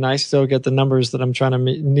I need, and I still get the numbers that I'm trying to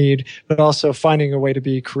need, but also finding a way to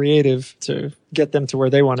be creative to get them to where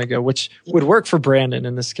they want to go, which would work for Brandon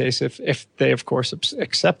in this case, if they, of course,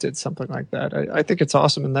 accepted something like that. I think it's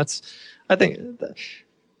awesome. And I think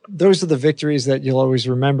those are the victories that you'll always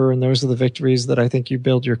remember, and those are the victories that I think you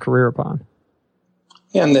build your career upon.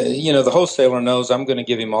 And the wholesaler knows I'm going to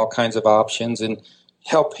give him all kinds of options and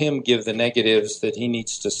help him give the negatives that he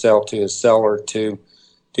needs to sell to his seller to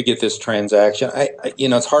get this transaction.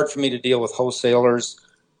 It's hard for me to deal with wholesalers.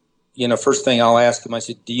 First thing I'll ask him, I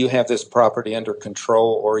said, do you have this property under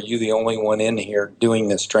control, or are you the only one in here doing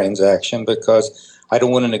this transaction? Because I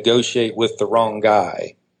don't want to negotiate with the wrong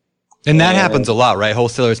guy. And that happens a lot, right?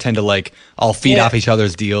 Wholesalers tend to all feed off each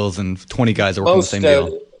other's deals, and 20 guys are working the same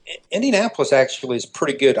deal. Indianapolis actually is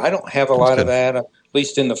pretty good. I don't have a lot of that, at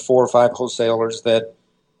least in the 4 or 5 wholesalers that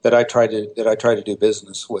I try to do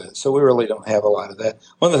business with. So we really don't have a lot of that.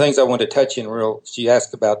 One of the things I want to touch in she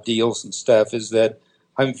asked about deals and stuff, is that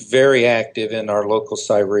I'm very active in our local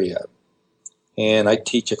SIREA. And I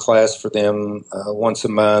teach a class for them once a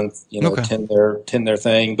month, attend their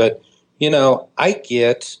thing. But, I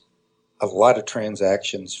get a lot of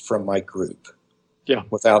transactions from my group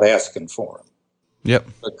without asking for them. Yep.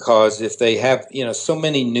 Because if they have, so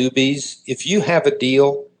many newbies, if you have a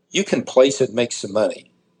deal, you can place it, make some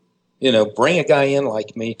money. Bring a guy in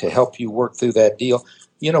like me to help you work through that deal.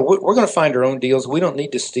 We're going to find our own deals. We don't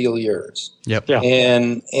need to steal yours. Yep. Yeah.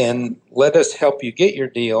 And let us help you get your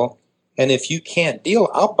deal. And if you can't deal,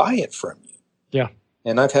 I'll buy it from you. Yeah.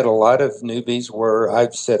 And I've had a lot of newbies where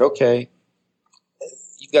I've said, okay,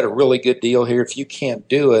 you've got a really good deal here. If you can't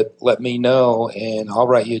do it, let me know, and I'll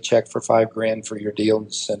write you a check for $5,000 for your deal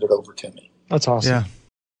and send it over to me. That's awesome. Yeah.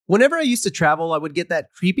 Whenever I used to travel, I would get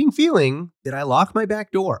that creeping feeling that I locked my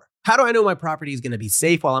back door. How do I know my property is going to be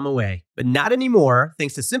safe while I'm away? But not anymore,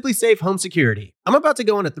 thanks to Simply Safe Home Security. I'm about to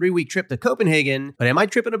go on a 3-week trip to Copenhagen, but am I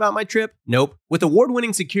tripping about my trip? Nope. With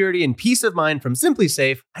award-winning security and peace of mind from Simply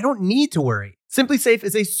Safe, I don't need to worry. Simply Safe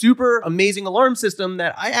is a super amazing alarm system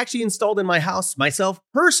that I actually installed in my house myself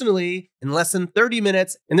personally in less than 30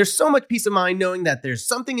 minutes. And there's so much peace of mind knowing that there's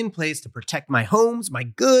something in place to protect my homes, my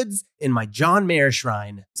goods, and my John Mayer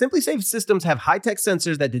shrine. Simply Safe systems have high-tech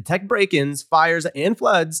sensors that detect break-ins, fires, and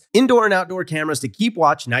floods, indoor and outdoor cameras to keep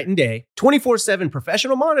watch night and day, 24/7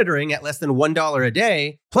 professional monitoring at less than $1 a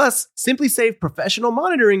day. Plus, Simply Safe professional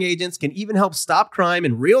monitoring agents can even help stop crime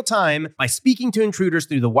in real time by speaking to intruders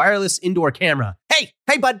through the wireless indoor camera.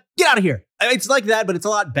 Hey, bud, get out of here. It's like that, but it's a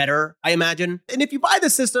lot better, I imagine. And if you buy the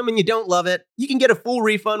system and you don't love it, you can get a full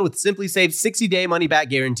refund with Simply Safe's 60-day money-back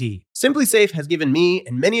guarantee. Simply Safe has given me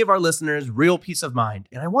and many of our listeners real peace of mind,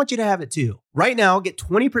 and I want you to have it too. Right now, get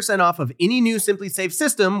 20% off of any new Simply Safe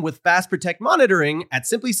system with Fast Protect monitoring at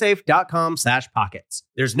simplysafe.com/pockets.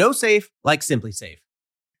 There's no safe like Simply Safe.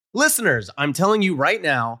 Listeners, I'm telling you right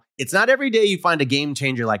now, it's not every day you find a game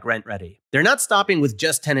changer like RentRedi. They're not stopping with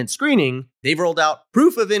just tenant screening. They've rolled out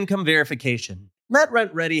proof of income verification. Let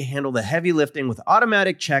RentRedi handle the heavy lifting with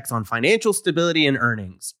automatic checks on financial stability and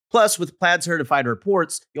earnings. Plus, with Plaid certified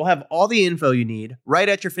reports, you'll have all the info you need right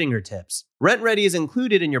at your fingertips. RentRedi is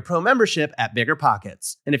included in your pro membership at Bigger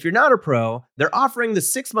Pockets. And if you're not a pro, they're offering the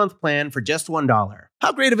 6-month plan for just $1.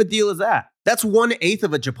 How great of a deal is that? That's 1/8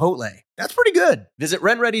 of a Chipotle. That's pretty good. Visit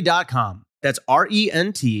rentredi.com. That's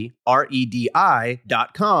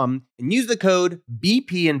RENTREDI.com and use the code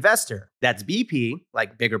BP Investor. That's BP,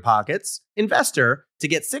 like Bigger Pockets, Investor, to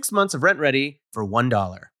get 6 months of RentRedi for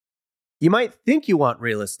 $1. You might think you want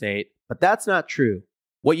real estate, but that's not true.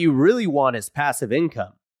 What you really want is passive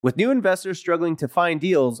income. With new investors struggling to find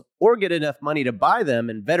deals or get enough money to buy them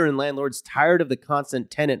and veteran landlords tired of the constant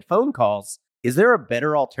tenant phone calls, is there a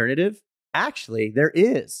better alternative? Actually, there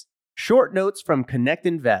is. Short notes from Connect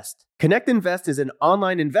Invest. Connect Invest is an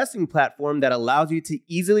online investing platform that allows you to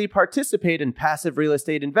easily participate in passive real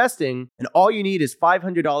estate investing, and all you need is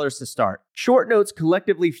 $500 to start. Short Notes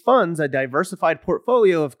collectively funds a diversified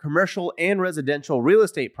portfolio of commercial and residential real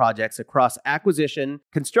estate projects across acquisition,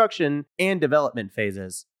 construction, and development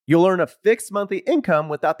phases. You'll earn a fixed monthly income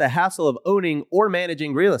without the hassle of owning or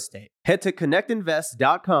managing real estate. Head to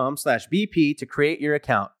connectinvest.com/BP to create your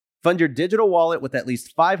account. Fund your digital wallet with at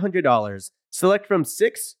least $500. Select from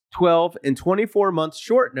 6, 12, and 24-month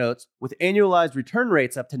short notes with annualized return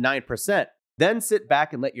rates up to 9%. Then sit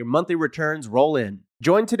back and let your monthly returns roll in.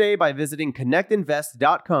 Join today by visiting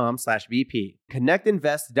connectinvest.com/BP.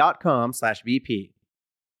 Connectinvest.com/BP.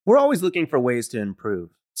 We're always looking for ways to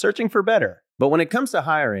improve, searching for better. But when it comes to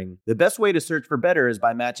hiring, the best way to search for better is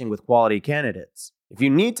by matching with quality candidates. If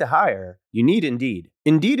you need to hire, You need Indeed.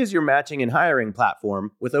 Indeed is your matching and hiring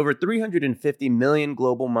platform with over 350 million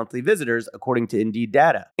global monthly visitors, according to Indeed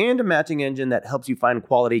data, and a matching engine that helps you find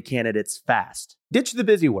quality candidates fast. Ditch the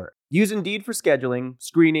busy work. Use Indeed for scheduling,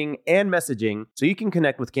 screening, and messaging so you can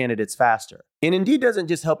connect with candidates faster. And Indeed doesn't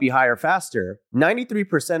just help you hire faster.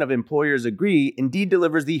 93% of employers agree Indeed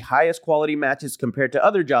delivers the highest quality matches compared to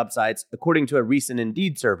other job sites, according to a recent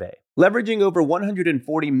Indeed survey. Leveraging over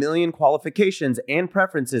 140 million qualifications and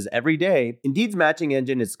preferences every day, Indeed's matching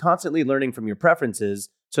engine is constantly learning from your preferences,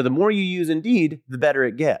 so the more you use Indeed, the better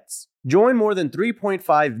it gets. Join more than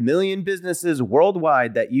 3.5 million businesses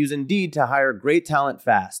worldwide that use Indeed to hire great talent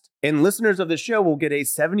fast. And listeners of the show will get a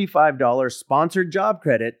 $75 sponsored job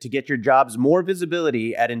credit to get your jobs more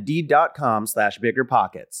visibility at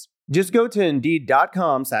Indeed.com/biggerpockets. Just go to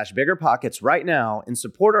Indeed.com/biggerpockets right now and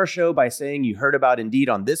support our show by saying you heard about Indeed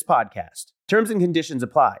on this podcast. Terms and conditions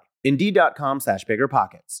apply.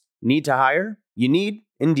 Indeed.com/biggerpockets. Need to hire? You need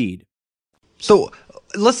Indeed. So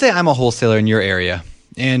let's say I'm a wholesaler in your area.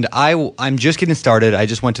 And I'm just getting started. I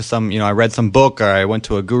just went to I read some book or I went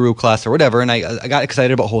to a guru class or whatever, and I got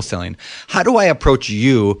excited about wholesaling. How do I approach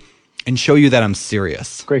you and show you that I'm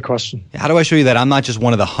serious? Great question. How do I show you that I'm not just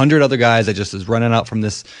one of the 100 other guys that just is running out from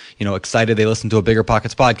this, excited they listened to a Bigger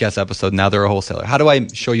Pockets podcast episode, now they're a wholesaler? How do I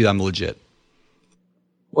show you that I'm legit?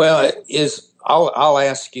 Well, I'll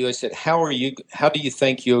ask you, I said, how do you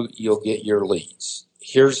think you'll get your leads?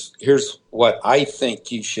 Here's what I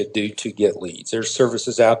think you should do to get leads. There's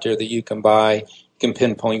services out there that you can buy. You can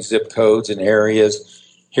pinpoint zip codes and areas.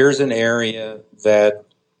 Here's an area that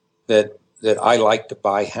I like to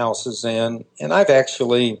buy houses in. And I've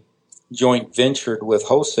actually joint ventured with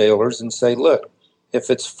wholesalers and say, look, if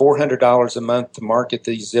it's $400 a month to market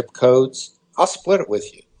these zip codes, I'll split it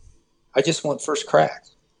with you. I just want first crack.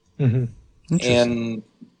 Mm-hmm. And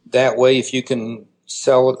that way, if you can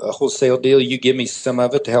sell a wholesale deal, you give me some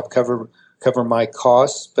of it to help cover my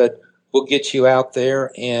costs, but we'll get you out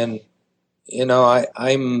there. And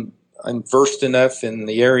I'm versed enough in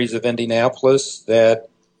the areas of Indianapolis that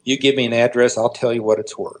you give me an address, I'll tell you what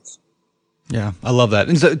it's worth. Yeah, I love that.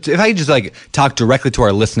 And so if I just talk directly to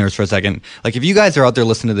our listeners for a second, if you guys are out there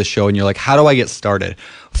listening to this show and you're like, how do I get started?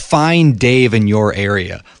 Find Dave in your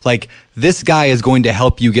area. This guy is going to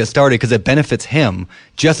help you get started because it benefits him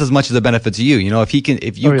just as much as it benefits you.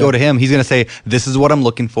 If you go to him, he's going to say, this is what I'm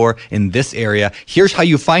looking for in this area. Here's how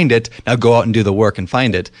you find it. Now go out and do the work and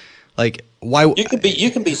find it. Why?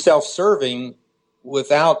 You can be self-serving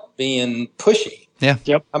without being pushy. Yeah.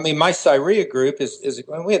 Yep. I mean, my Cyria group is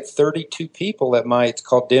we had 32 people at it's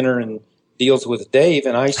called Dinner and Deals with Dave,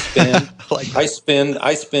 and I spend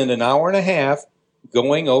I spend an hour and a half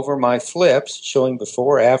going over my flips, showing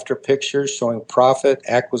before, after pictures, showing profit,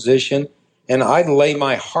 acquisition, and I lay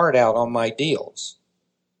my heart out on my deals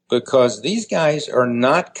because these guys are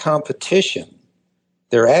not competition.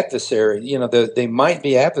 They're adversaries. They might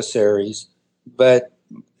be adversaries, but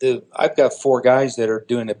I've got 4 guys that are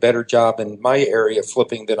doing a better job in my area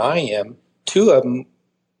flipping than I am. 2 of them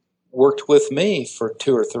worked with me for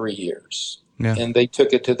 2 or 3 years, and they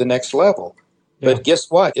took it to the next level. Yeah. But guess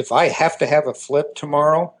what? If I have to have a flip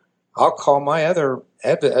tomorrow, I'll call my other.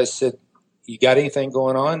 I said, "You got anything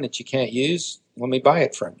going on that you can't use? Let me buy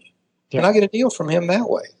it from you," and I get a deal from him that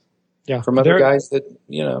way. Yeah, from other guys that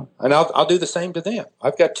and I'll do the same to them.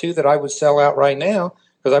 I've got 2 that I would sell out right now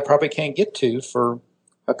because I probably can't get to for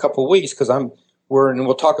a couple of weeks because and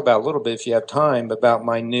we'll talk about a little bit if you have time about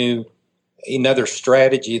my another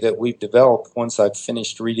strategy that we've developed once I've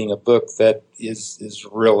finished reading a book that is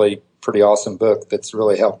really pretty awesome book that's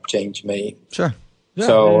really helped change me. Sure. Yeah,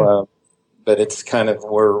 so, but it's kind of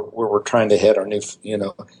where we're trying to head our new,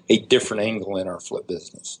 a different angle in our flip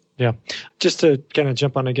business. Yeah. Just to kind of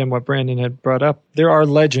jump on again what Brandon had brought up, there are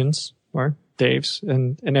legends or Daves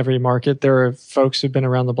in every market. There are folks who've been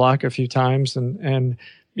around the block a few times and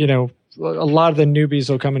a lot of the newbies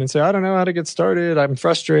will come in and say, I don't know how to get started. I'm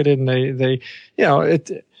frustrated. And they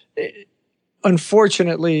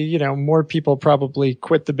unfortunately, more people probably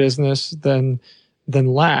quit the business than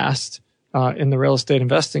last in the real estate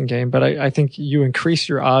investing game. But I think you increase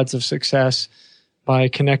your odds of success by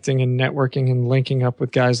connecting and networking and linking up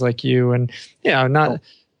with guys like you and,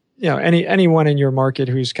 anyone in your market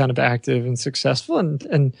who's kind of active and successful.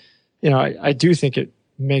 And I do think it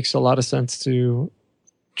makes a lot of sense to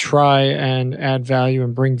try and add value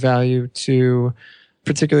and bring value to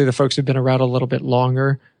particularly the folks who've been around a little bit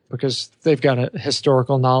longer because they've got a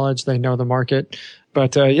historical knowledge. They know the market.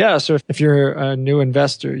 But so if you're a new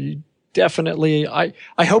investor, you definitely, I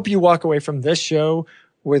hope you walk away from this show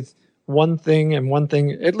with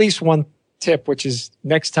at least one tip, which is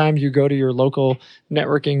next time you go to your local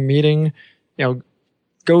networking meeting,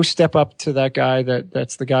 go step up to that guy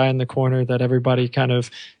that's the guy in the corner that everybody kind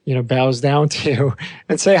of, bows down to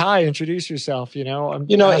and say hi, introduce yourself,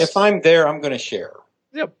 if I'm there, I'm going to share.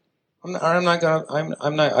 Yep. I'm not,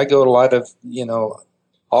 I go to a lot of,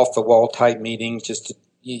 off the wall type meetings,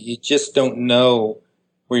 you just don't know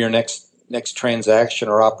where your next transaction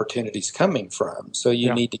or opportunity is coming from. So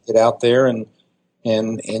you need to get out there and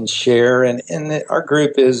share. And our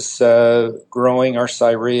group is growing. Our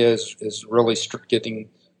CYREA is really getting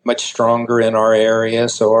much stronger in our area.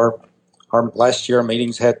 So our last year our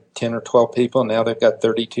meetings had 10 or 12 people. Now they've got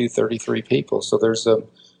 32, 33 people. So there's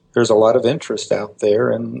a lot of interest out there,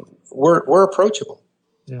 and we're approachable.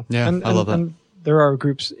 Yeah, I love that. And there are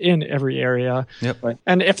groups in every area. Yep. Right.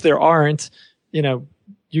 And if there aren't,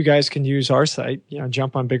 you guys can use our site,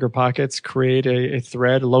 jump on BiggerPockets, create a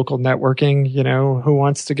thread, local networking, who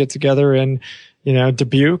wants to get together in,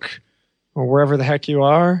 Dubuque or wherever the heck you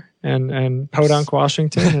are, and Podunk,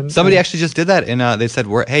 Washington. And somebody actually just did that, and they said,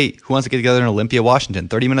 hey, who wants to get together in Olympia, Washington,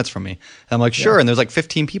 30 minutes from me? And I'm like, sure. And there's like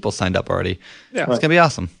 15 people signed up already. Yeah. It's going to be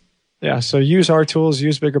awesome. Yeah. So use our tools,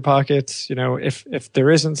 use BiggerPockets. If there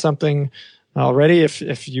isn't something already,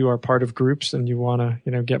 if you are part of groups and you want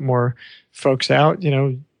to, get more folks out,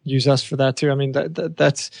 use us for that too. I mean,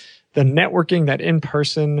 that's the networking, that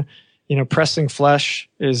in-person, pressing flesh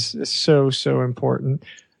is so, so important.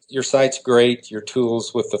 Your site's great. Your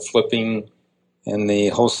tools with the flipping and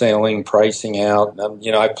the wholesaling pricing out.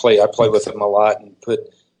 I play with them a lot and put,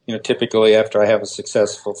 typically after I have a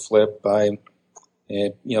successful flip, I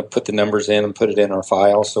put the numbers in and put it in our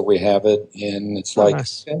file so we have it. And it's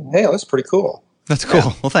nice. Hey, that's pretty cool. That's cool.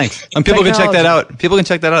 Yeah. Well, thanks. And people can check that out. People can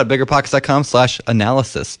check that out at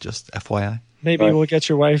biggerpockets.com/analysis. Just FYI. Maybe we'll get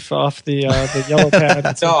your wife off the yellow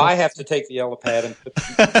pad. No, I have to take the yellow pad and put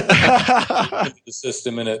the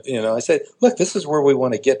system in it. I said, look, this is where we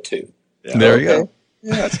want to get to. Yeah. There you go.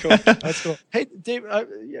 Yeah, that's cool. That's cool. Hey, Dave,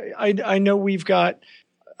 I know we've got,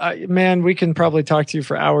 we can probably talk to you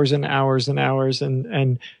for hours and hours and hours.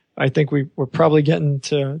 And I think we're probably getting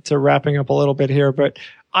to wrapping up a little bit here, but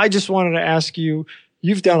I just wanted to ask you,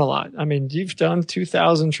 you've done a lot. I mean, you've done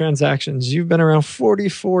 2,000 transactions. You've been around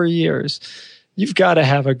 44 years. You've got to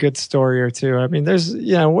have a good story or two. I mean, there's,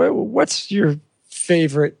 what's your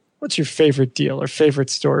favorite deal or favorite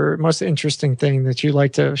story or most interesting thing that you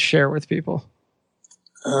like to share with people?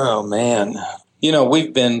 Oh, man.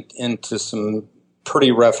 We've been into some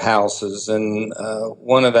pretty rough houses. And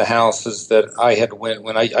one of the houses that I had went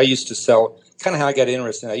when I used to sell, kind of how I got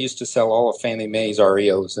interested, I used to sell all of Fannie Mae's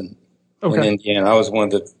REOs in Indiana. I was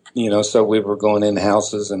one of the, so we were going in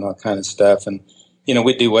houses and all kind of stuff. And,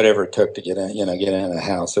 we'd do whatever it took to get in a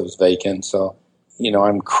house. It was vacant. So,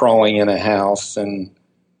 I'm crawling in a house and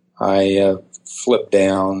I flip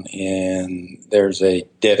down and there's a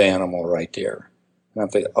dead animal right there. And I'm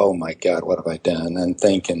thinking, oh my God, what have I done? I'm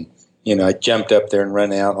thinking, I jumped up there and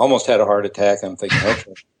ran out, almost had a heart attack. I'm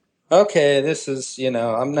thinking, okay, this is,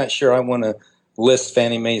 I'm not sure I want to list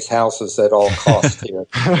Fannie Mae's houses at all costs here.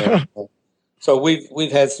 So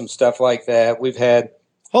we've had some stuff like that. We've had.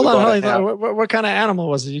 Hold on. What kind of animal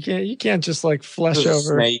was it? You can't just like flesh over.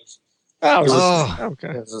 Snake. Okay.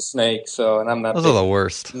 It was a snake. So, and I'm not. Those are the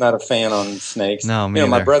worst. I'm not a fan on snakes. No, me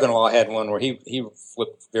my brother-in-law had one where he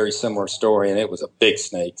flipped a very similar story, and it was a big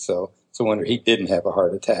snake. So it's a wonder he didn't have a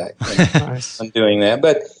heart attack nice. on doing that.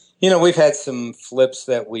 But we've had some flips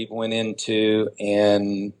that we went into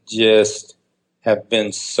and just have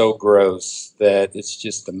been so gross that it's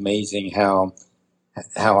just amazing how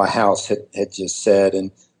a house had just said.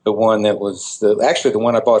 And the one that was the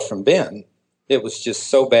one I bought from Ben, it was just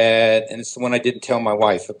so bad. And it's the one I didn't tell my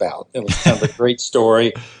wife about. It was kind of a great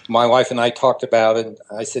story. My wife and I talked about it.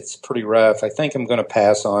 I said, it's pretty rough. I think I'm going to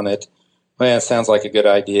pass on it. Well, it sounds like a good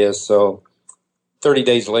idea. So 30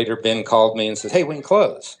 days later, Ben called me and said, hey, we can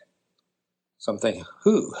close. So I'm thinking,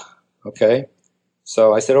 okay.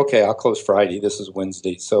 So I said, okay, I'll close Friday. This is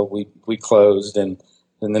Wednesday. So we closed. And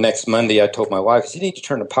then the next Monday, I told my wife, I said, you need to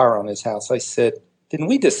turn the power on this house. I said, didn't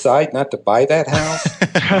we decide not to buy that house?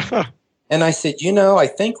 And I said, I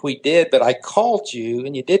think we did, but I called you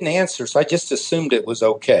and you didn't answer. So I just assumed it was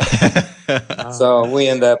okay. So we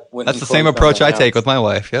end up. That's the same approach I take with my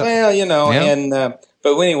wife. Yep. Well, and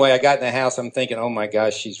but anyway, I got in the house. I'm thinking, oh my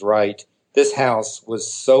gosh, she's right. This house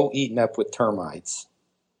was so eaten up with termites.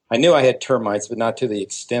 I knew I had termites, but not to the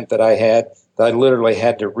extent that I had. That I literally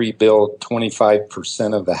had to rebuild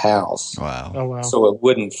 25% of the house. Wow. Oh, wow. So it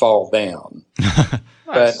wouldn't fall down.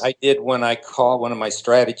 But I did one of my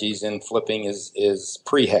strategies in flipping is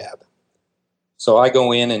prehab. So I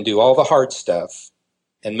go in and do all the hard stuff,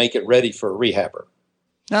 and make it ready for a rehabber.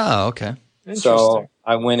 Oh, okay. So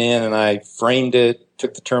I went in and I framed it,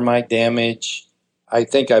 took the termite damage. I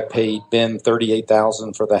think I paid Ben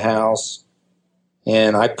 $38,000 for the house,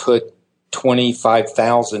 and I put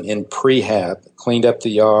 $25,000 in prehab, cleaned up the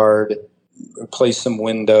yard, replaced some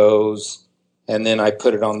windows, and then I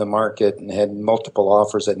put it on the market and had multiple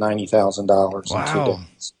offers at $90,000 in 2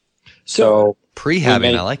 days. So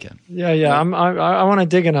prehabbing, I like it. Yeah. I want to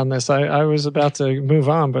dig in on this. I was about to move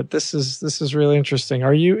on, but this is really interesting.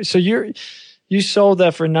 You sold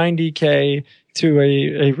that for $90K to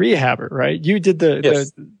a rehabber, right? You did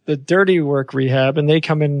the dirty work rehab, and they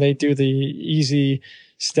come in and they do the easy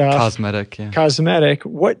stuff. Cosmetic.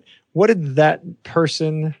 What did that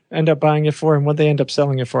person end up buying it for, and what they end up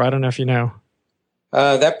selling it for? I don't know if you know.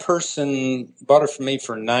 That person bought it from me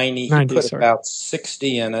for $90. He put about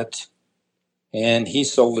 $60 in it, and he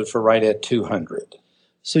sold it for right at $200.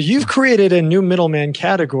 So you've created a new middleman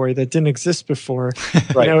category that didn't exist before.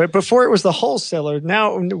 Right. Before it was the wholesaler.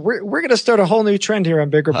 Now we're going to start a whole new trend here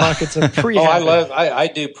on Bigger Pockets of pre. I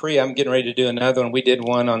do pre. I'm getting ready to do another one. We did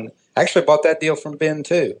one on. Actually, bought that deal from Ben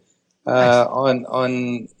too. Nice.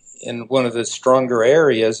 On in one of the stronger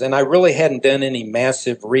areas, and I really hadn't done any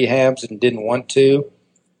massive rehabs and didn't want to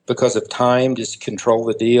because of time, just to control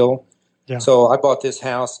the deal. Yeah. So I bought this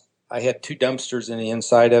house. I had 2 dumpsters in the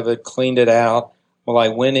inside of it, cleaned it out. Well, I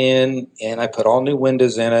went in and I put all new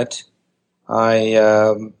windows in it.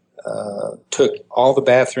 I took all the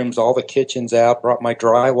bathrooms, all the kitchens out, brought my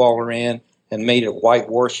drywaller in and made it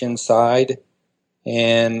whitewash inside.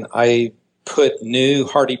 And I put new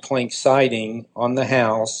hardy plank siding on the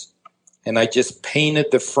house, and I just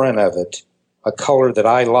painted the front of it a color that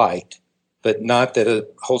I liked, but not that a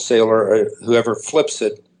wholesaler or whoever flips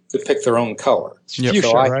it could pick their own color. Fuchsia,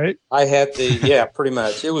 so right? I had pretty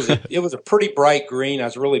much. It was a pretty bright green. I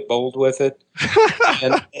was really bold with it,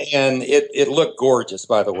 and it looked gorgeous,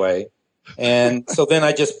 by the way. And so then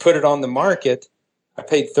I just put it on the market. I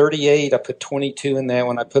paid $38. I put $22 in that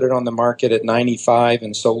one. I put it on the market at $95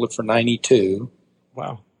 and sold it for $92.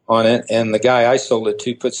 Wow. On it, and the guy I sold it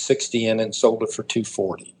to put $60 in it and sold it for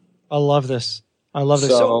 $240. I love this.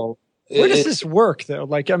 So where does this work though?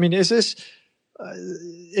 Like, I mean, is this?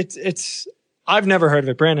 It's. I've never heard of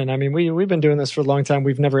it, Brandon. I mean, we've been doing this for a long time.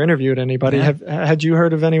 We've never interviewed anybody. Yeah. Had you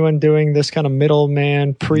heard of anyone doing this kind of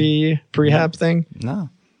middleman prehab thing? No.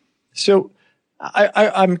 So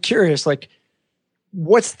I'm curious. Like,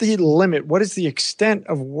 what's the limit? What is the extent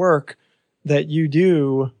of work that you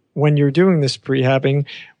do when you're doing this prehabbing?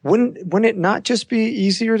 Wouldn't it not just be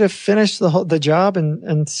easier to finish the job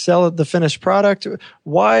and sell the finished product?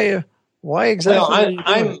 Why exactly?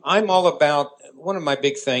 Well, I'm all about. One of my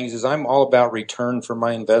big things is I'm all about return for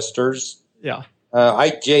my investors. Yeah.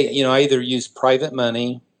 I either use private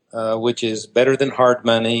money, which is better than hard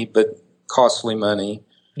money, but costly money.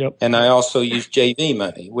 Yep. And I also use JV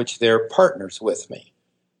money, which they're partners with me.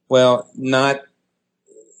 Well, not,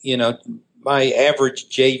 my average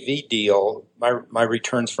JV deal, my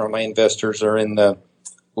returns from my investors are in the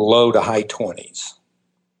low to high 20s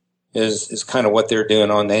is kind of what they're doing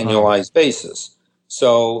on an annualized basis.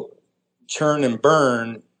 So churn and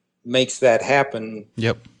burn makes that happen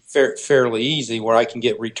fairly easy, where I can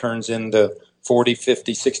get returns in the 40,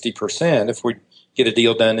 50, 60% if we get a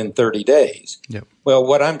deal done in 30 days. Yep. Well,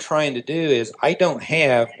 what I'm trying to do is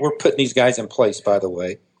we're putting these guys in place, by the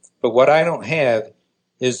way, but what I don't have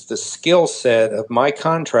is the skill set of my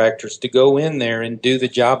contractors to go in there and do the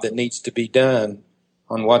job that needs to be done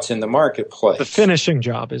on what's in the marketplace. The finishing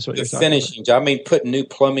job is what you're talking about. The finishing job. I mean, putting new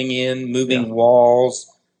plumbing in, moving walls,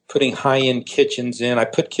 putting high-end kitchens in. I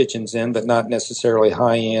put kitchens in, but not necessarily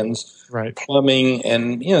high-ends. Right. Plumbing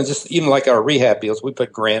and, just even like our rehab deals, we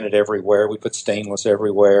put granite everywhere. We put stainless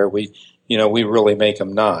everywhere. We really make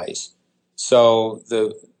them nice. So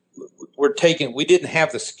we didn't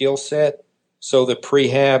have the skill set. So the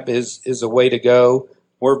prehab is a way to go.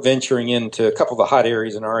 We're venturing into a couple of the hot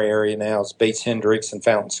areas in our area now. It's Bates Hendricks and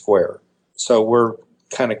Fountain Square. So we're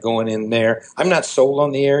kind of going in there. I'm not sold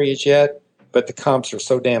on the areas yet, but the comps are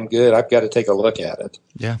so damn good, I've got to take a look at it.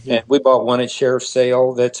 Yeah. And we bought one at Sheriff's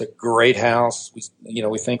Sale. That's a great house.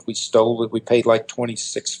 We think we stole it. We paid like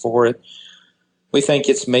 $26 for it. We think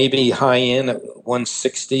it's maybe high end at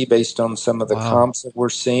 $160 based on some of the comps that we're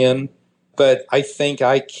seeing. But I think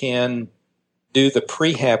I can do the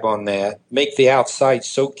prehab on that, make the outside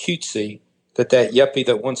so cutesy that yuppie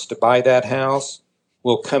that wants to buy that house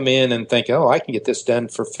will come in and think, oh, I can get this done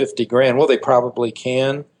for $50,000. Well, they probably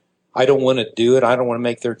can. I don't want to do it. I don't want to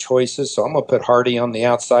make their choices. So I'm going to put Hardy on the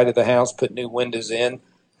outside of the house, put new windows in,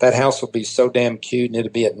 that house will be so damn cute, and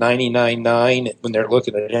it'll be at 99.9 when they're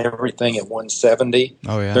looking at everything at 170.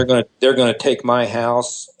 Oh yeah. They're gonna take my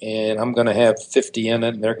house, and I'm gonna have 50 in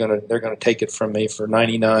it, and they're gonna take it from me for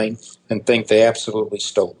 99 and think they absolutely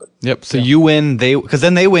stole it. Yep. So you win, because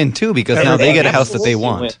then they win too, because now they get a house that they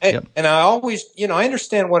want. Yep. And I always, I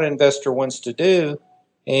understand what an investor wants to do,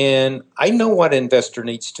 and I know what an investor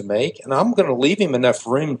needs to make, and I'm going to leave him enough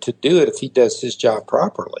room to do it if he does his job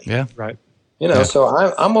properly. Yeah. Right. So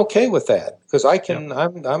I'm okay with that because I can. Yeah.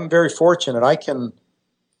 I'm very fortunate. I can.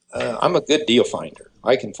 I'm a good deal finder.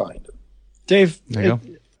 I can find it. Dave,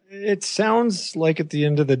 it sounds like at the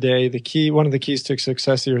end of the day, one of the keys to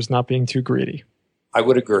success here is not being too greedy. I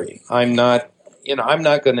would agree. I'm not. I'm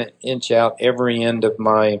not going to inch out every end of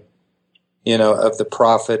my, of the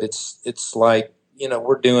profit. It's like.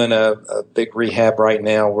 We're doing a big rehab right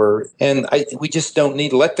now we just don't need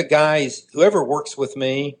to let the guys, whoever works with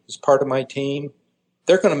me as part of my team,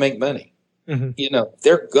 they're going to make money. Mm-hmm.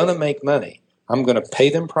 They're going to make money. I'm going to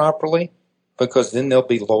pay them properly because then they'll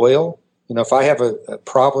be loyal. If I have a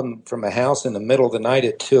problem from a house in the middle of the night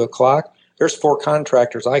at 2:00, there's 4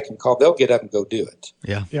 contractors I can call. They'll get up and go do it.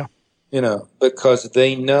 Yeah. Yeah. Because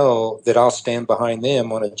they know that I'll stand behind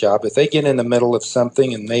them on a job. If they get in the middle of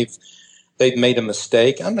something and they've made a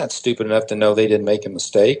mistake, I'm not stupid enough to know they didn't make a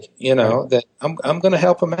mistake, that I'm going to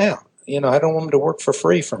help them out. I don't want them to work for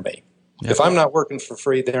free for me. Yep. If I'm not working for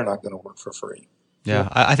free, they're not going to work for free. Yeah.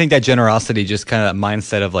 I think that generosity, just kind of that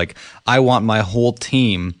mindset of like, I want my whole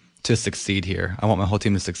team to succeed here. I want my whole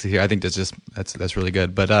team to succeed here. I think that's really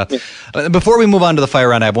good. But before we move on to the fire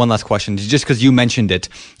round, I have one last question. Just because you mentioned it,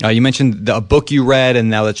 you mentioned a book you read and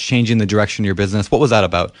now that's changing the direction of your business. What was that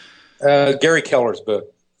about? Gary Keller's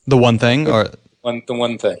book. The One Thing, or the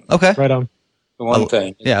One Thing. Okay, right on. The One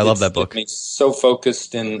Thing. Yeah, I love that book. It's so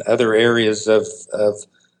focused in other areas of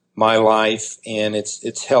my life, and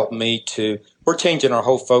it's helped me to. We're changing our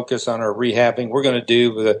whole focus on our rehabbing. We're going to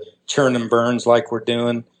do the churn and burns like we're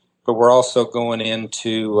doing, but we're also going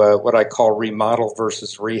into what I call remodel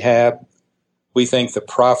versus rehab. We think the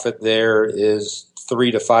profit there is 3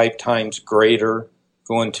 to 5 times greater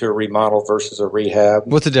going to a remodel versus a rehab.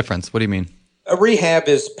 What's the difference? What do you mean? A rehab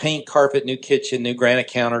is paint, carpet, new kitchen, new granite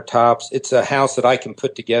countertops. It's a house that I can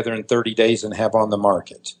put together in 30 days and have on the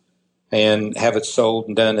market and have it sold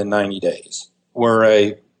and done in 90 days.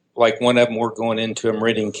 Like one of them, we're going into a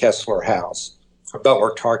Meridian Kessler house, a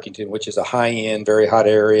Butler Tarkington, which is a high-end, very hot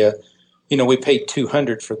area. We paid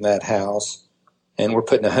 $200 for that house, and we're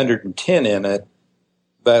putting $110 in it,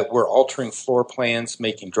 but we're altering floor plans,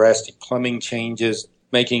 making drastic plumbing changes,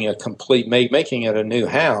 making it a new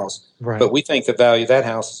house. Right. But we think the value of that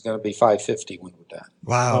house is going to be $550 when we're done.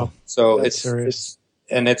 Wow. So it's going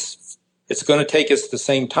to take us the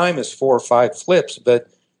same time as 4 or 5 flips, but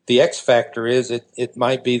the X factor is it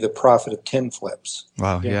might be the profit of 10 flips.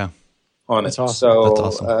 Wow. Yeah. On that's it. Awesome. So,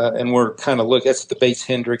 that's awesome. And we're kind of that's the Bates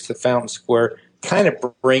Hendricks, the Fountain Square, kind of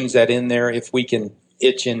brings that in there if we can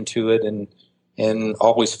itch into it and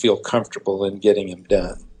always feel comfortable in getting them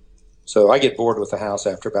done. So I get bored with the house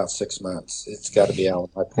after about 6 months. It's got to be out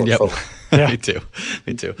of my portfolio. Yep. Yeah.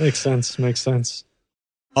 Me too. Makes sense.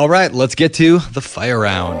 All right, let's get to the fire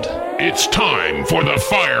round. It's time for the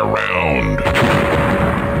fire round.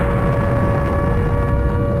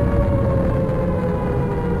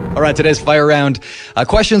 All right, today's fire round.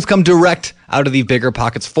 Questions come direct out of the Bigger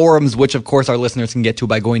Pockets forums, which of course our listeners can get to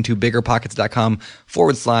by going to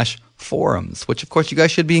biggerpockets.com/forums, which of course you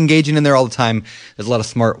guys should be engaging in there all the time. There's a lot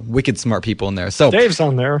of wicked smart people in there. So Dave's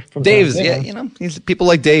on there. Dave's, he's people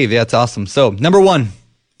like Dave. Yeah, it's awesome. So number 1,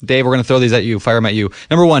 Dave, we're going to throw these at you, fire them at you.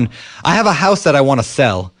 Number 1, I have a house that I want to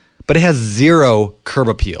sell, but it has 0 curb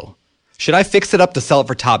appeal. Should I fix it up to sell it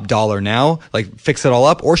for top dollar now, like fix it all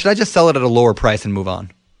up, or should I just sell it at a lower price and move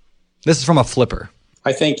on? This is from a flipper.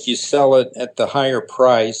 I think you sell it at the higher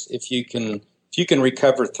price if you can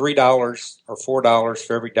recover $3 or $4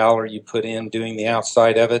 for every dollar you put in doing the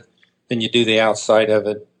outside of it, then you do the outside of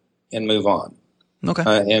it and move on. Okay.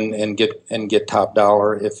 And get top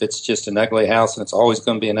dollar. If it's just an ugly house and it's always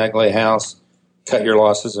going to be an ugly house, cut your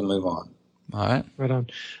losses and move on. All right. Right on.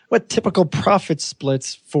 What typical profit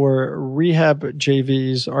splits for rehab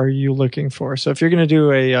JVs are you looking for? So if you're going to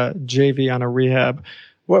do a JV on a rehab,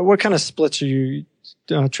 what kind of splits are you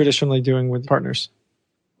traditionally doing with partners?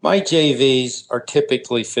 My JVs are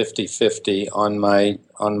typically 50-50 on my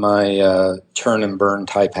churn and burn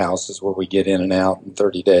type houses where we get in and out in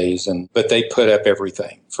 30 days. But they put up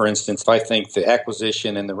everything. For instance, if I think the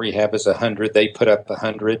acquisition and the rehab is 100, they put up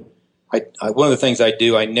 100. One of the things I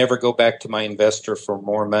do, I never go back to my investor for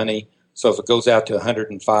more money. So if it goes out to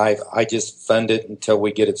 105, I just fund it until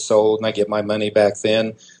we get it sold, and I get my money back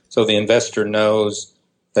then. So the investor knows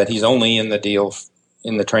that he's only in the deal,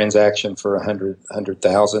 in the transaction for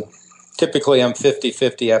 100,000. Typically, I'm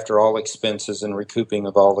 50-50 after all expenses and recouping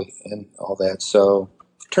of all that. So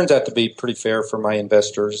it turns out to be pretty fair for my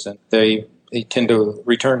investors, and they tend to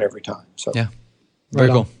return every time. So yeah, very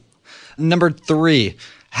cool. Number 3.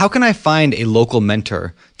 How can I find a local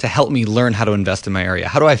mentor to help me learn how to invest in my area?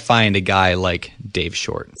 How do I find a guy like Dave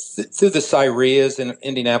Short? Through the CIREAs in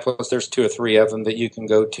Indianapolis, there's 2 or 3 of them that you can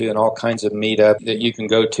go to, and all kinds of meetup that you can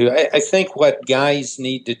go to. I think what guys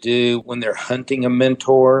need to do when they're hunting a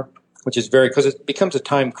mentor, which is because it becomes a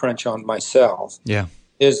time crunch on myself,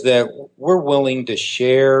 is that we're willing to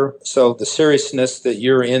share. So the seriousness that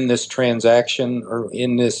you're in this transaction or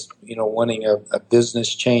in this, wanting a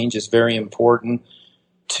business change is very important.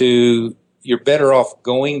 You're better off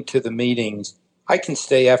going to the meetings. I can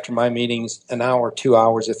stay after my meetings an hour, 2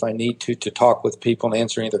 hours if I need to talk with people and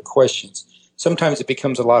answer any of their questions. Sometimes it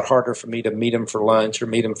becomes a lot harder for me to meet them for lunch or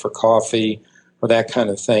meet them for coffee or that kind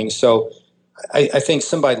of thing. So I think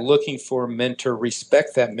somebody looking for a mentor,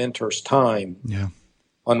 respect that mentor's time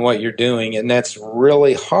on what you're doing. And that's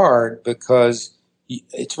really hard because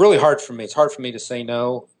it's really hard for me. It's hard for me to say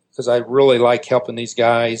no because I really like helping these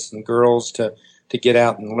guys and girls to get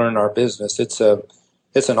out and learn our business. It's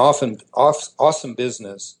an awesome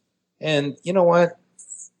business. And you know what?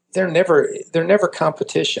 They're never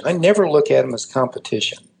competition. I never look at them as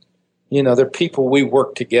competition. They're people we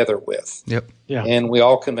work together with. Yep. Yeah. And we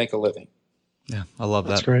all can make a living. Yeah, I love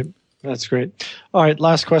that. That's great. All right,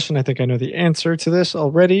 last question. I think I know the answer to this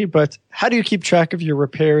already, but how do you keep track of your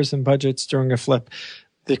repairs and budgets during a flip?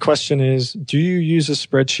 The question is, do you use a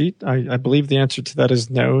spreadsheet? I believe the answer to that is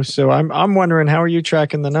no. So I'm wondering, how are you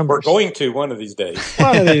tracking the numbers? We're going to one of these days.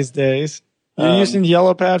 One of these days. You're using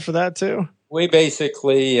Yellow Pad for that too? We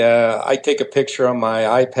basically, I take a picture on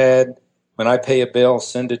my iPad. When I pay a bill,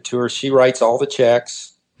 send it to her. She writes all the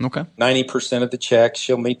checks. Okay. 90% of the checks.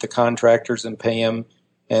 She'll meet the contractors and pay them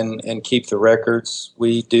and keep the records.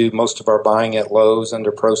 We do most of our buying at Lowe's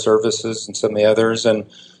under Pro Services and some of the others. And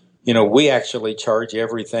we actually charge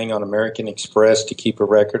everything on American Express to keep a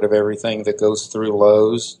record of everything that goes through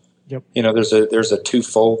Lowe's. Yep. There's a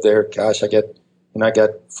twofold there. Gosh, I got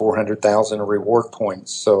 400,000 reward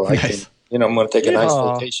points, so I can. I'm going to take a nice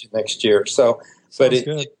vacation next year. So, but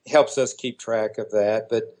it helps us keep track of that.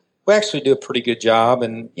 But we actually do a pretty good job.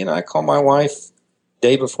 And I call my wife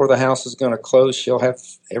day before the house is going to close. She'll have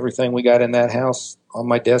everything we got in that house on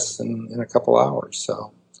my desk in a couple hours.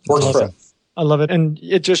 So works for us. I love it. And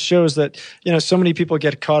it just shows that, so many people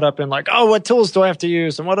get caught up in like, oh, what tools do I have to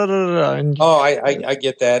use? And what, and I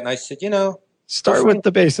get that. And I said, start with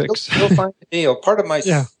the basics. You'll find the deal. Part of my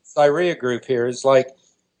CIREA group here is like,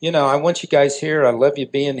 I want you guys here. I love you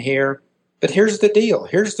being here. But here's the deal.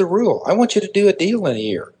 Here's the rule. I want you to do a deal in a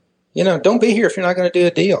year. Don't be here if you're not going to do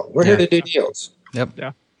a deal. We're here to do deals. Yep.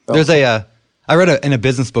 Yeah. There's I read in a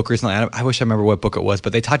business book recently, I wish I remember what book it was,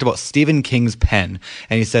 but they talked about Stephen King's pen.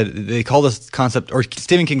 And he said they call this concept, or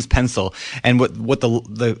Stephen King's pencil. And what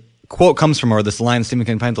the quote comes from, or this line of Stephen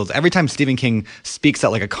King pencils, every time Stephen King speaks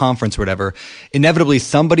at like a conference or whatever, inevitably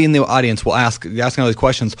somebody in the audience will ask all these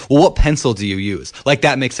questions. Well, what pencil do you use? Like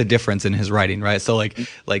that makes a difference in his writing, right? So like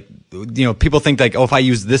people think like, oh, if I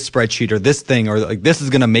use this spreadsheet or this thing, or like this is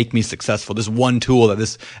going to make me successful, this one tool that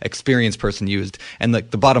this experienced person used. And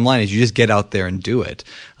like the bottom line is you just get out there and do it.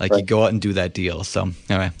 Like you go out and do that deal. So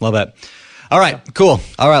anyway, love that. All right, cool.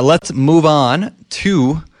 All right, let's move on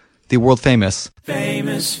to the world famous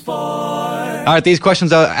for. All right, these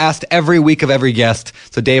questions are asked every week of every guest.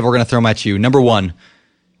 So Dave, we're going to throw them at you. Number 1,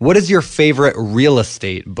 what is your favorite real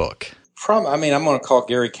estate book? I'm going to call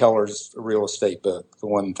Gary Keller's real estate book, The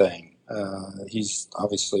One Thing. He's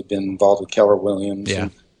obviously been involved with Keller Williams. Yeah.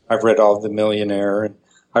 And I've read all of The Millionaire, and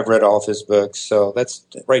I've read all of his books. So that's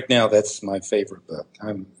my favorite book.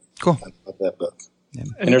 Cool. I love that book. Yeah.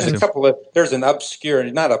 And there's an obscure,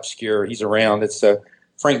 not obscure, he's around. It's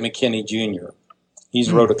Frank McKinney Jr.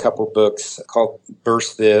 He's wrote a couple books called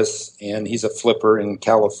Burst This, and he's a flipper in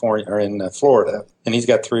California or in Florida. And he's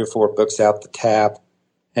got 3 or 4 books out the tap.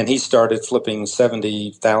 And he started flipping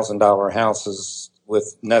 $70,000 houses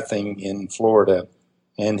with nothing in Florida.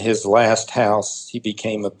 And his last house, he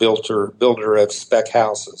became a builder of spec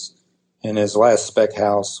houses. And his last spec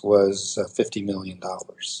house was $50 million.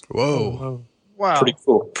 Whoa. Wow.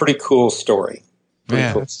 Pretty cool story.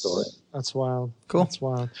 Cool story. That's wild. Cool. That's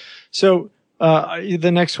wild. So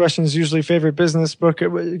the next question is usually favorite business book.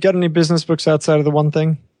 Got any business books outside of The One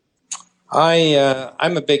Thing?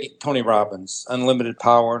 I'm a big Tony Robbins, Unlimited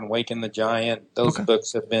Power and Waking the Giant. Those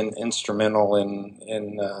books have been instrumental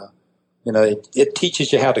in it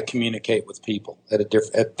teaches you how to communicate with people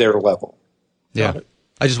at their level. Yeah.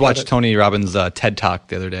 I just watched Tony Robbins' TED Talk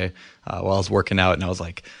the other day while I was working out, and I was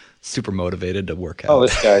like super motivated to work out. Oh,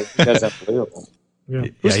 this guy's unbelievable. Yeah.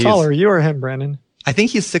 Who's taller, you or him, Brandon? I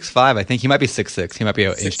think he's 6'5". I think he might be 6'6". He might be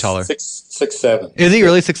an inch taller. 6'7". Is he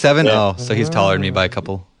really 6'7"? Yeah. Oh, so he's taller than me by a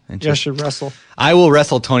couple inches. You should wrestle. I will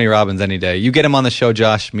wrestle Tony Robbins any day. You get him on the show,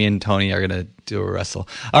 Josh. Me and Tony are going to do a wrestle.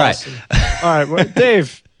 All right. All right. Well,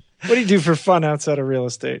 Dave, what do you do for fun outside of real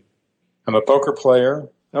estate? I'm a poker player.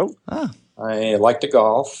 Oh. I like to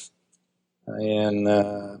golf. And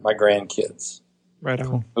my grandkids. Right on.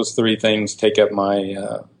 Cool. Those three things take up my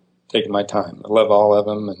time. I love all of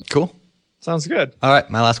them. Cool. Sounds good. All right,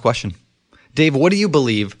 my last question. Dave, what do you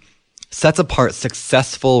believe sets apart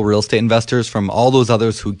successful real estate investors from all those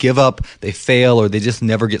others who give up, they fail, or they just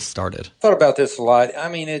never get started? I thought about this a lot. I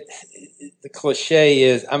mean, the cliche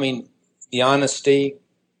is, the honesty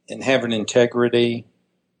and having integrity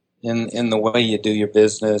in the way you do your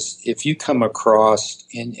business. If you come across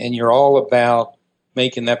and you're all about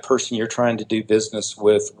making that person you're trying to do business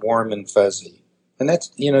with warm and fuzzy, and that's,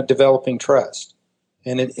 developing trust.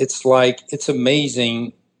 And it's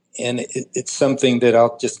amazing. And it's something that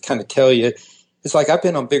I'll just kind of tell you. It's like I've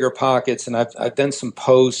been on Bigger Pockets and I've done some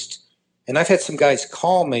posts, and I've had some guys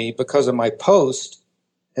call me because of my post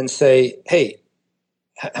and say, hey,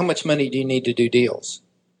 how much money do you need to do deals?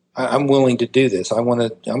 I'm willing to do this.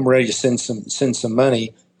 I'm ready to send some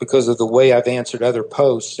money because of the way I've answered other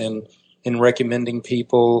posts and in recommending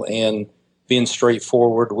people and being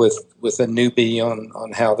straightforward with a newbie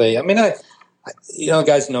on how they,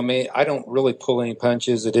 guys know me. I don't really pull any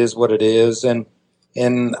punches. It is what it is. And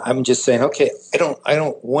I'm just saying, okay, I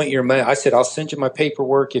don't want your money. I said, I'll send you my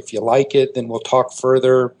paperwork. If you like it, then we'll talk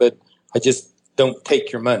further, but I just don't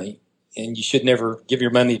take your money. And you should never give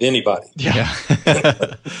your money to anybody. Yeah.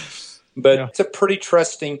 But it's a pretty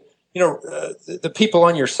trusting, the people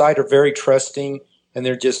on your site are very trusting, and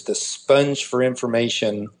they're just a sponge for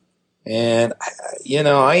information. And,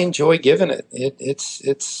 I enjoy giving it.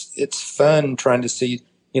 It's fun trying to see,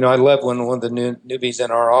 I love when one of the newbies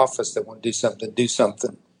in our office that want to do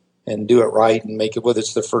something and do it right and make it, whether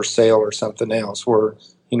it's their first sale or something else, we're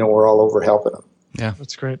all over helping them. Yeah.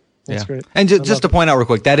 That's great. That's great. And just to point out real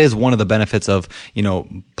quick, that is one of the benefits of,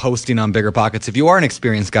 posting on Bigger Pockets. If you are an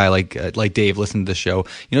experienced guy like Dave, listening to the show,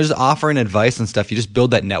 just offering advice and stuff, you just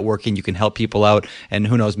build that networking, you can help people out, and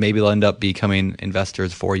who knows, maybe they'll end up becoming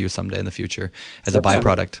investors for you someday in the future as a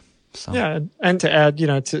byproduct. So. Yeah. And to add, to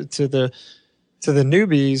the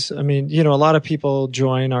newbies, a lot of people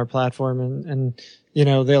join our platform and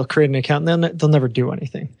they'll create an account and they'll never do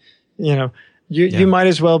anything, You might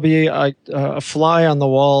as well be a fly on the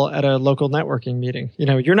wall at a local networking meeting.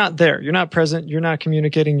 You're not there. You're not present. You're not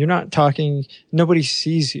communicating. You're not talking. Nobody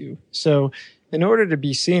sees you. So in order to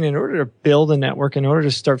be seen, in order to build a network, in order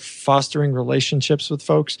to start fostering relationships with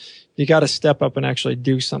folks, you got to step up and actually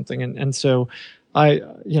do something. And so I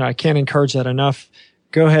can't encourage that enough.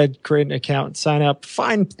 Go ahead, create an account, sign up,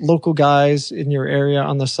 find local guys in your area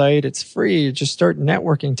on the site. It's free. Just start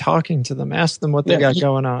networking, talking to them, ask them what they got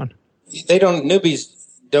going on. Newbies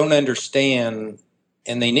don't understand,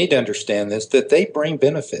 and they need to understand this, that they bring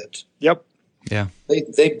benefit. Yep. Yeah.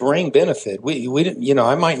 They bring benefit. We didn't,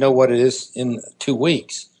 I might know what it is in 2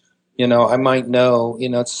 weeks. I might know,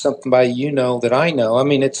 it's something that I know.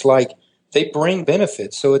 It's like they bring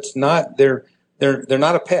benefit. So it's not, they're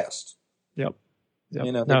not a pest. Yep.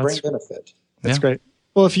 They bring benefit. That's great.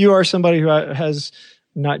 Well, if you are somebody who has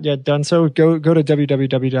not yet done so, go to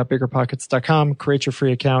www.biggerpockets.com, create your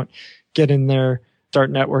free account. Get in there,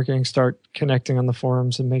 start networking, start connecting on the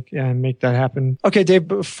forums, and make that happen. Okay, Dave,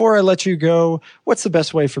 before I let you go, what's the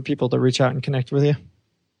best way for people to reach out and connect with you?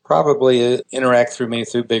 Probably interact through me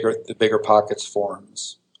through the Bigger Pockets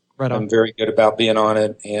forums. Right on. I'm very good about being on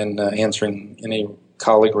it and answering any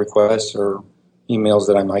colleague requests or emails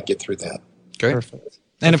that I might get through that. Great. Perfect.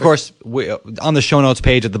 And of course, on the show notes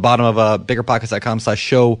page at the bottom of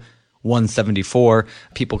biggerpockets.com/show 174,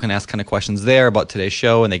 people can ask kind of questions there about today's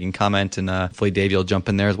show, and they can comment, and hopefully Dave, you'll jump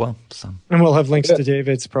in there as well. So. And we'll have links to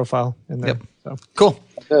David's profile in there. Yep. So. Cool.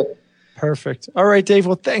 Good. Perfect. All right, Dave.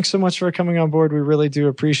 Well, thanks so much for coming on board. We really do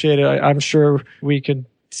appreciate it. I'm sure we could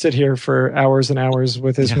sit here for hours and hours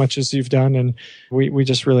with as much as you've done, and we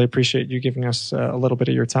just really appreciate you giving us a little bit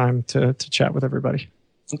of your time to chat with everybody.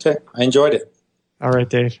 Okay. I enjoyed it. All right,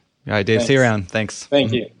 Dave. All right, Dave. Thanks. See you around. Thanks.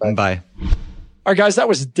 Thank you. Bye. Bye. All right, guys, that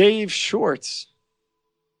was Dave Schwartz.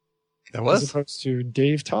 That was? As opposed to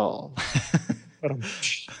Dave Tall.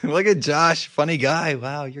 Look at Josh, funny guy.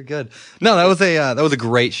 Wow, you're good. No, that was a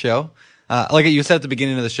great show. Like you said at the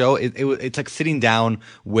beginning of the show, it's like sitting down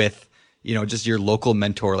with, just your local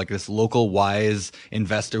mentor, like this local wise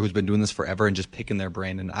investor who's been doing this forever and just picking their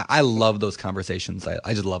brain. And I love those conversations.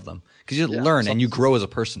 I just love them because you learn and you grow as a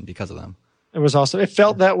person because of them. It was awesome. It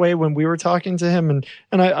felt that way when we were talking to him.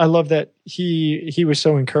 And I love that he was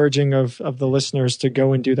so encouraging of the listeners to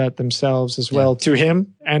go and do that themselves as well, to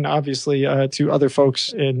him and obviously to other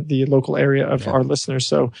folks in the local area of our listeners.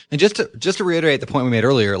 So, and just to reiterate the point we made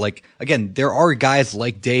earlier, like, again, there are guys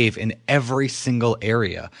like Dave in every single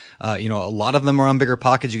area. A lot of them are on Bigger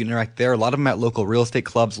Pockets. You can interact there. A lot of them at local real estate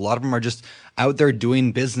clubs. A lot of them are just out there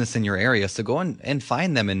doing business in your area. So go and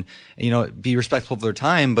find them and, be respectful of their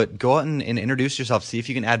time, but go out and introduce yourself. See if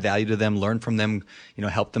you can add value to them, learn from them,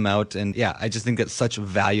 help them out. And I just think that's such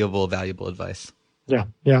valuable advice. Yeah.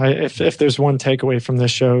 Yeah. If there's one takeaway from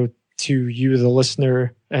this show to you, the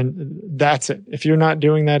listener, and that's it. If you're not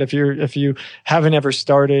doing that, if you haven't ever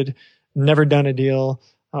started, never done a deal,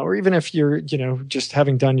 or even if you're, just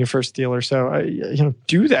having done your first deal or so,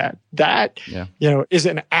 do that. That, is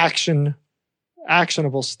an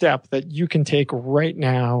actionable step that you can take right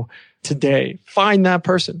now, today. Find that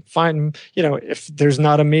person. Find, if there's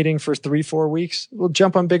not a meeting for 3-4 weeks, we'll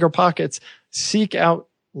jump on Bigger Pockets. Seek out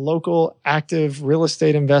local active real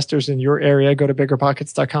estate investors in your area. Go to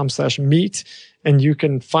biggerpockets.com/meet and you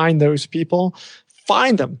can find those people.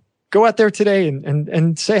 Find them. Go out there today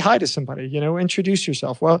and say hi to somebody, introduce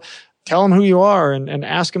yourself. Well, tell them who you are and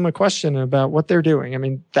ask them a question about what they're doing. I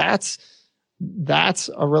mean, that's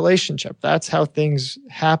a relationship. That's how things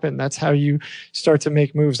happen. That's how you start to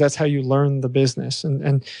make moves. That's how you learn the business.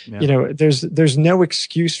 And there's no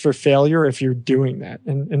excuse for failure if you're doing that.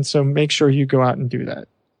 And so make sure you go out and do that.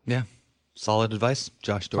 Yeah. Solid advice,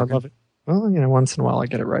 Josh Dorkin. I love it. Well, once in a while I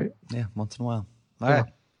get it right. Yeah, once in a while. All right.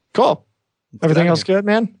 Cool. Everything else good,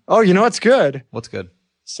 man? Oh, what's good? What's good?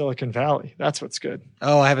 Silicon Valley. That's what's good.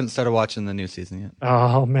 Oh, I haven't started watching the new season yet.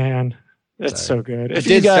 Oh, man. It's so good. I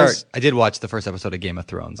did watch the first episode of Game of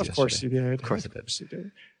Thrones yesterday. Of course you did. Of course I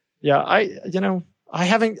did. Yeah, I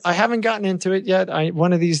haven't gotten into it yet.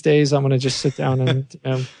 One of these days I'm going to just sit down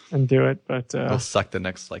and do it, but it'll suck the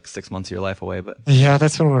next 6 months of your life away, but yeah,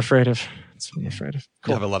 that's what I'm afraid of. Cool.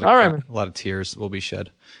 You'll have a lot of tears will be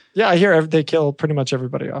shed. Yeah, I hear they kill pretty much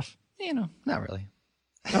everybody off. Not really.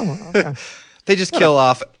 Oh, well, okay. They just kill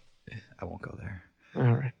off. I won't go there. All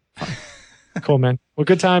right. Fine. Cool, man. Well,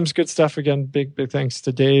 good times, good stuff. Again, big thanks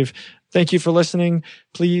to Dave. Thank you for listening.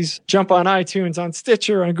 Please jump on iTunes, on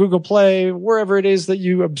Stitcher, on Google Play, wherever it is that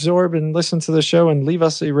you absorb and listen to the show, and leave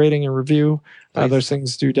us a rating and review. Those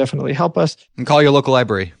things do definitely help us. And call your local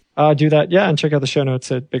library. Do that. Yeah. And check out the show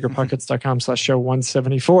notes at biggerpockets.com/show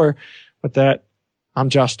 174. With that, I'm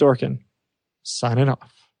Josh Dorkin, signing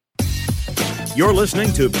off. You're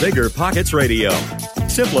listening to Bigger Pockets Radio,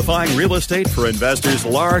 simplifying real estate for investors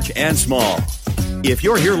large and small. If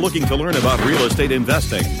you're here looking to learn about real estate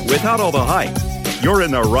investing without all the hype, you're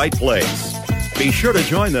in the right place. Be sure to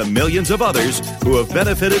join the millions of others who have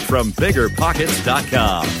benefited from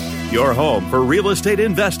BiggerPockets.com, your home for real estate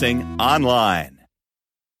investing online.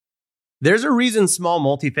 There's a reason small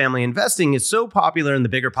multifamily investing is so popular in the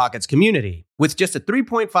Bigger Pockets community. With just a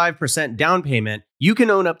 3.5% down payment, you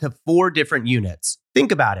can own up to 4 different units.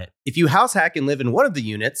 Think about it. If you house hack and live in one of the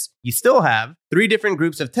units, you still have 3 different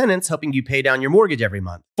groups of tenants helping you pay down your mortgage every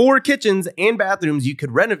month, 4 kitchens and bathrooms you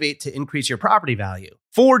could renovate to increase your property value,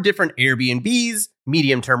 4 different Airbnbs,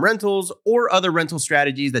 medium-term rentals, or other rental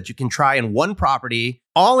strategies that you can try in one property,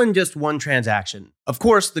 all in just one transaction. Of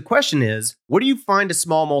course, the question is, where do you find a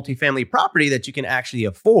small multifamily property that you can actually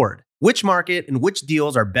afford? Which market and which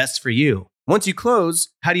deals are best for you? Once you close,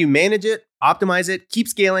 how do you manage it, optimize it, keep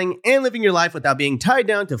scaling, and living your life without being tied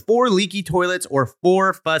down to 4 leaky toilets or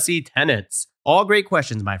 4 fussy tenants? All great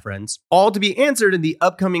questions, my friends. All to be answered in the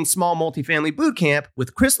upcoming Small Multifamily Bootcamp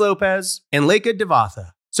with Chris Lopez and Leka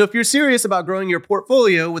Devatha. So if you're serious about growing your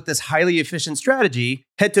portfolio with this highly efficient strategy,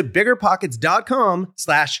 head to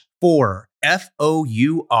biggerpockets.com/4,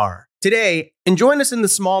 FOUR, today and join us in the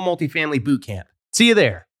Small Multifamily Bootcamp. See you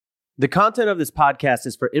there. The content of this podcast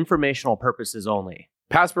is for informational purposes only.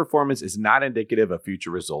 Past performance is not indicative of future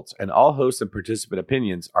results, and all host and participant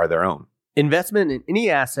opinions are their own. Investment in any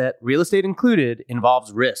asset, real estate included,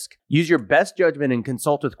 involves risk. Use your best judgment and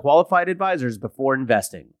consult with qualified advisors before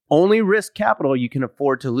investing. Only risk capital you can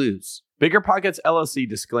afford to lose. Bigger Pockets LLC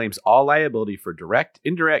disclaims all liability for direct,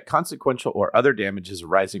 indirect, consequential, or other damages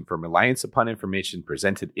arising from reliance upon information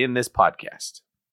presented in this podcast.